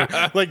ever.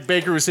 Like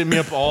Baker was hitting me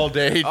up all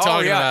day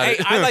talking about Hey,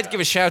 it. I'd like to give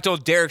a shout out to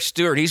old Derek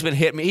Stewart. He's been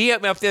hitting me. He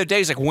hit me up the other day.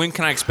 He's like, when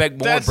can I expect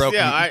more broken?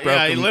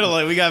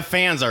 Literally, we got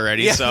fans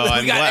already, so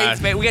I'm we got glad.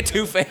 8 fans. We got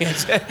 2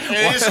 fans.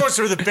 Hey, this one's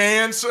for the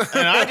fans.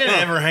 And I didn't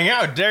ever hang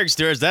out with Derek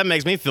Stewart. That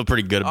makes me feel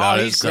pretty good about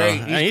he's it. great.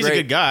 So, He's a great.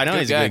 good guy. I know Good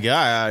he's a good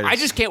guy. I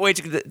just can't wait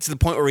to get to the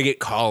point where we get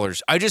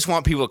callers. I just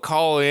want people to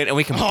call in and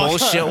we can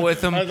bullshit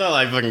with them. I thought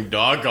like fucking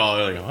dog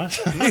call. Like what?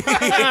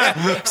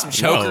 Some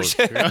chokers.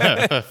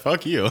 No.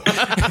 Fuck you.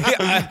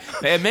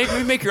 And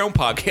make your own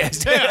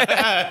podcast.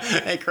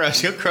 Hey,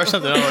 Crush, go crush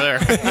something over there.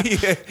 You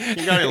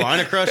got any line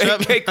to crush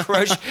up? Hey,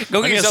 Crush,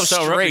 go get yourself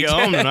so rough to straight. go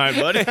home tonight,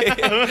 buddy.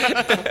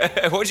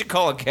 What'd you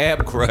call a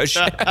cab, Crush?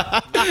 Hey,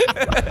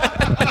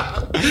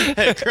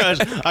 Crush,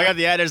 I got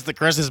the address to the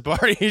Christmas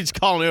party. You just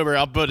call an Uber.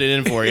 I'll put it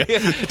in for you.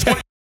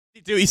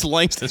 22 East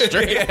Langston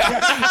Street.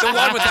 The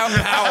one without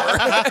power.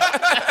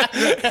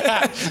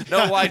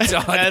 No lights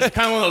on. It's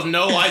kind of one of those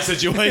no light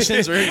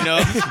situations where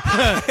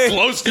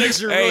glow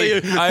sticks are really.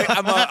 Hey,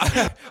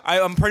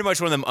 I'm pretty much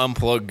one of them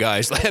unplugged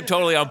guys. Like, I'm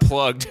totally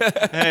unplugged.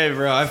 Hey,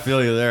 bro, I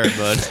feel you there,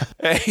 bud.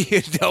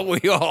 Hey, don't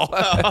we all?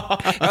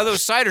 Now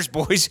those ciders,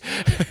 boys.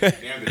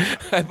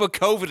 I put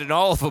COVID in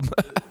all of them.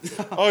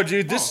 Oh,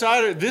 dude, this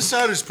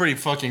cider's pretty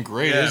fucking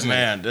great, Yeah, isn't it?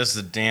 man, this is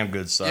a damn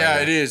good cider. Yeah,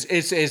 it is.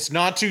 It's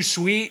not too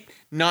sweet,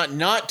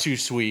 not too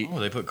sweet. Oh,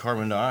 they put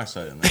carbon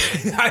dioxide in there.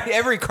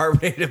 Every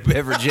carbonated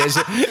beverage is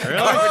carbon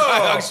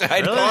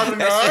dioxide. Really? Carbon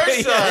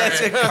dioxide.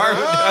 That's a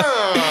carbon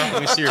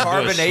Let me see your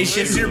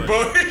carbonation. bush. Your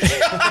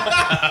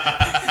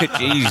bush.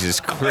 Jesus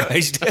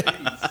Christ.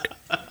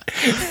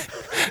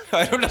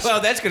 I don't know how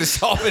that's going to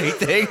solve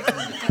anything.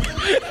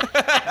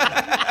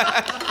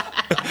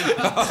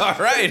 All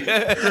right.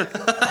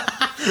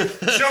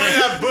 Show me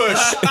that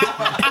bush.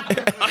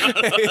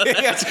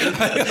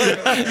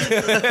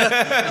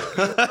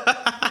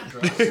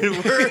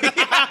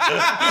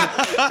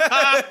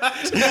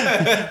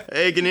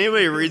 Hey, can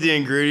anybody read the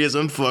ingredients?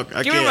 I'm fucked.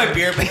 I Give me my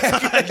beer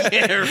back. I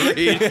can't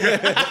read.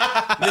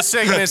 This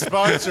segment is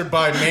sponsored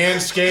by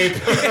Manscaped.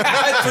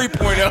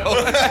 3.0.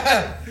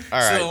 All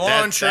right, the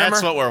lawn trimmer.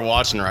 that's what we're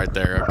watching right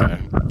there. Okay.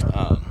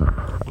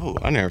 Oh,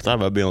 I never thought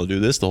about being able to do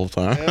this the whole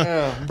time.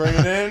 Yeah, bring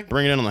it in.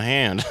 Bring it in on the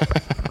hand.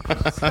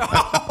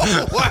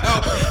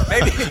 Wow.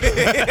 Maybe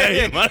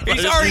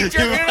he's already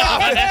jerking it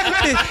off.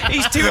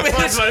 He's 2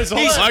 minutes.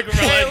 He's like,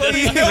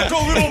 He took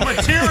a little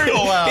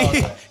material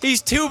out.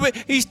 He's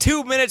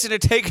 2 minutes into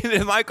taking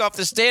the mic off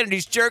the stand and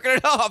he's jerking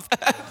it off.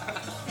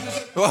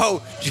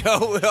 Whoa,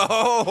 Joe.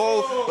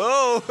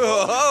 Oh.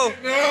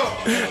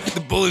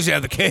 The bullies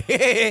have the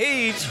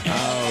cage.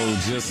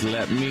 Oh, just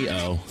let me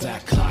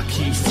That clock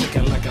keeps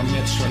ticking like a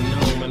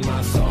metronome, and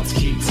my thoughts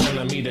keep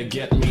telling me to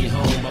get me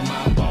home, but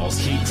my balls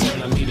keep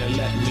telling me to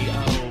let me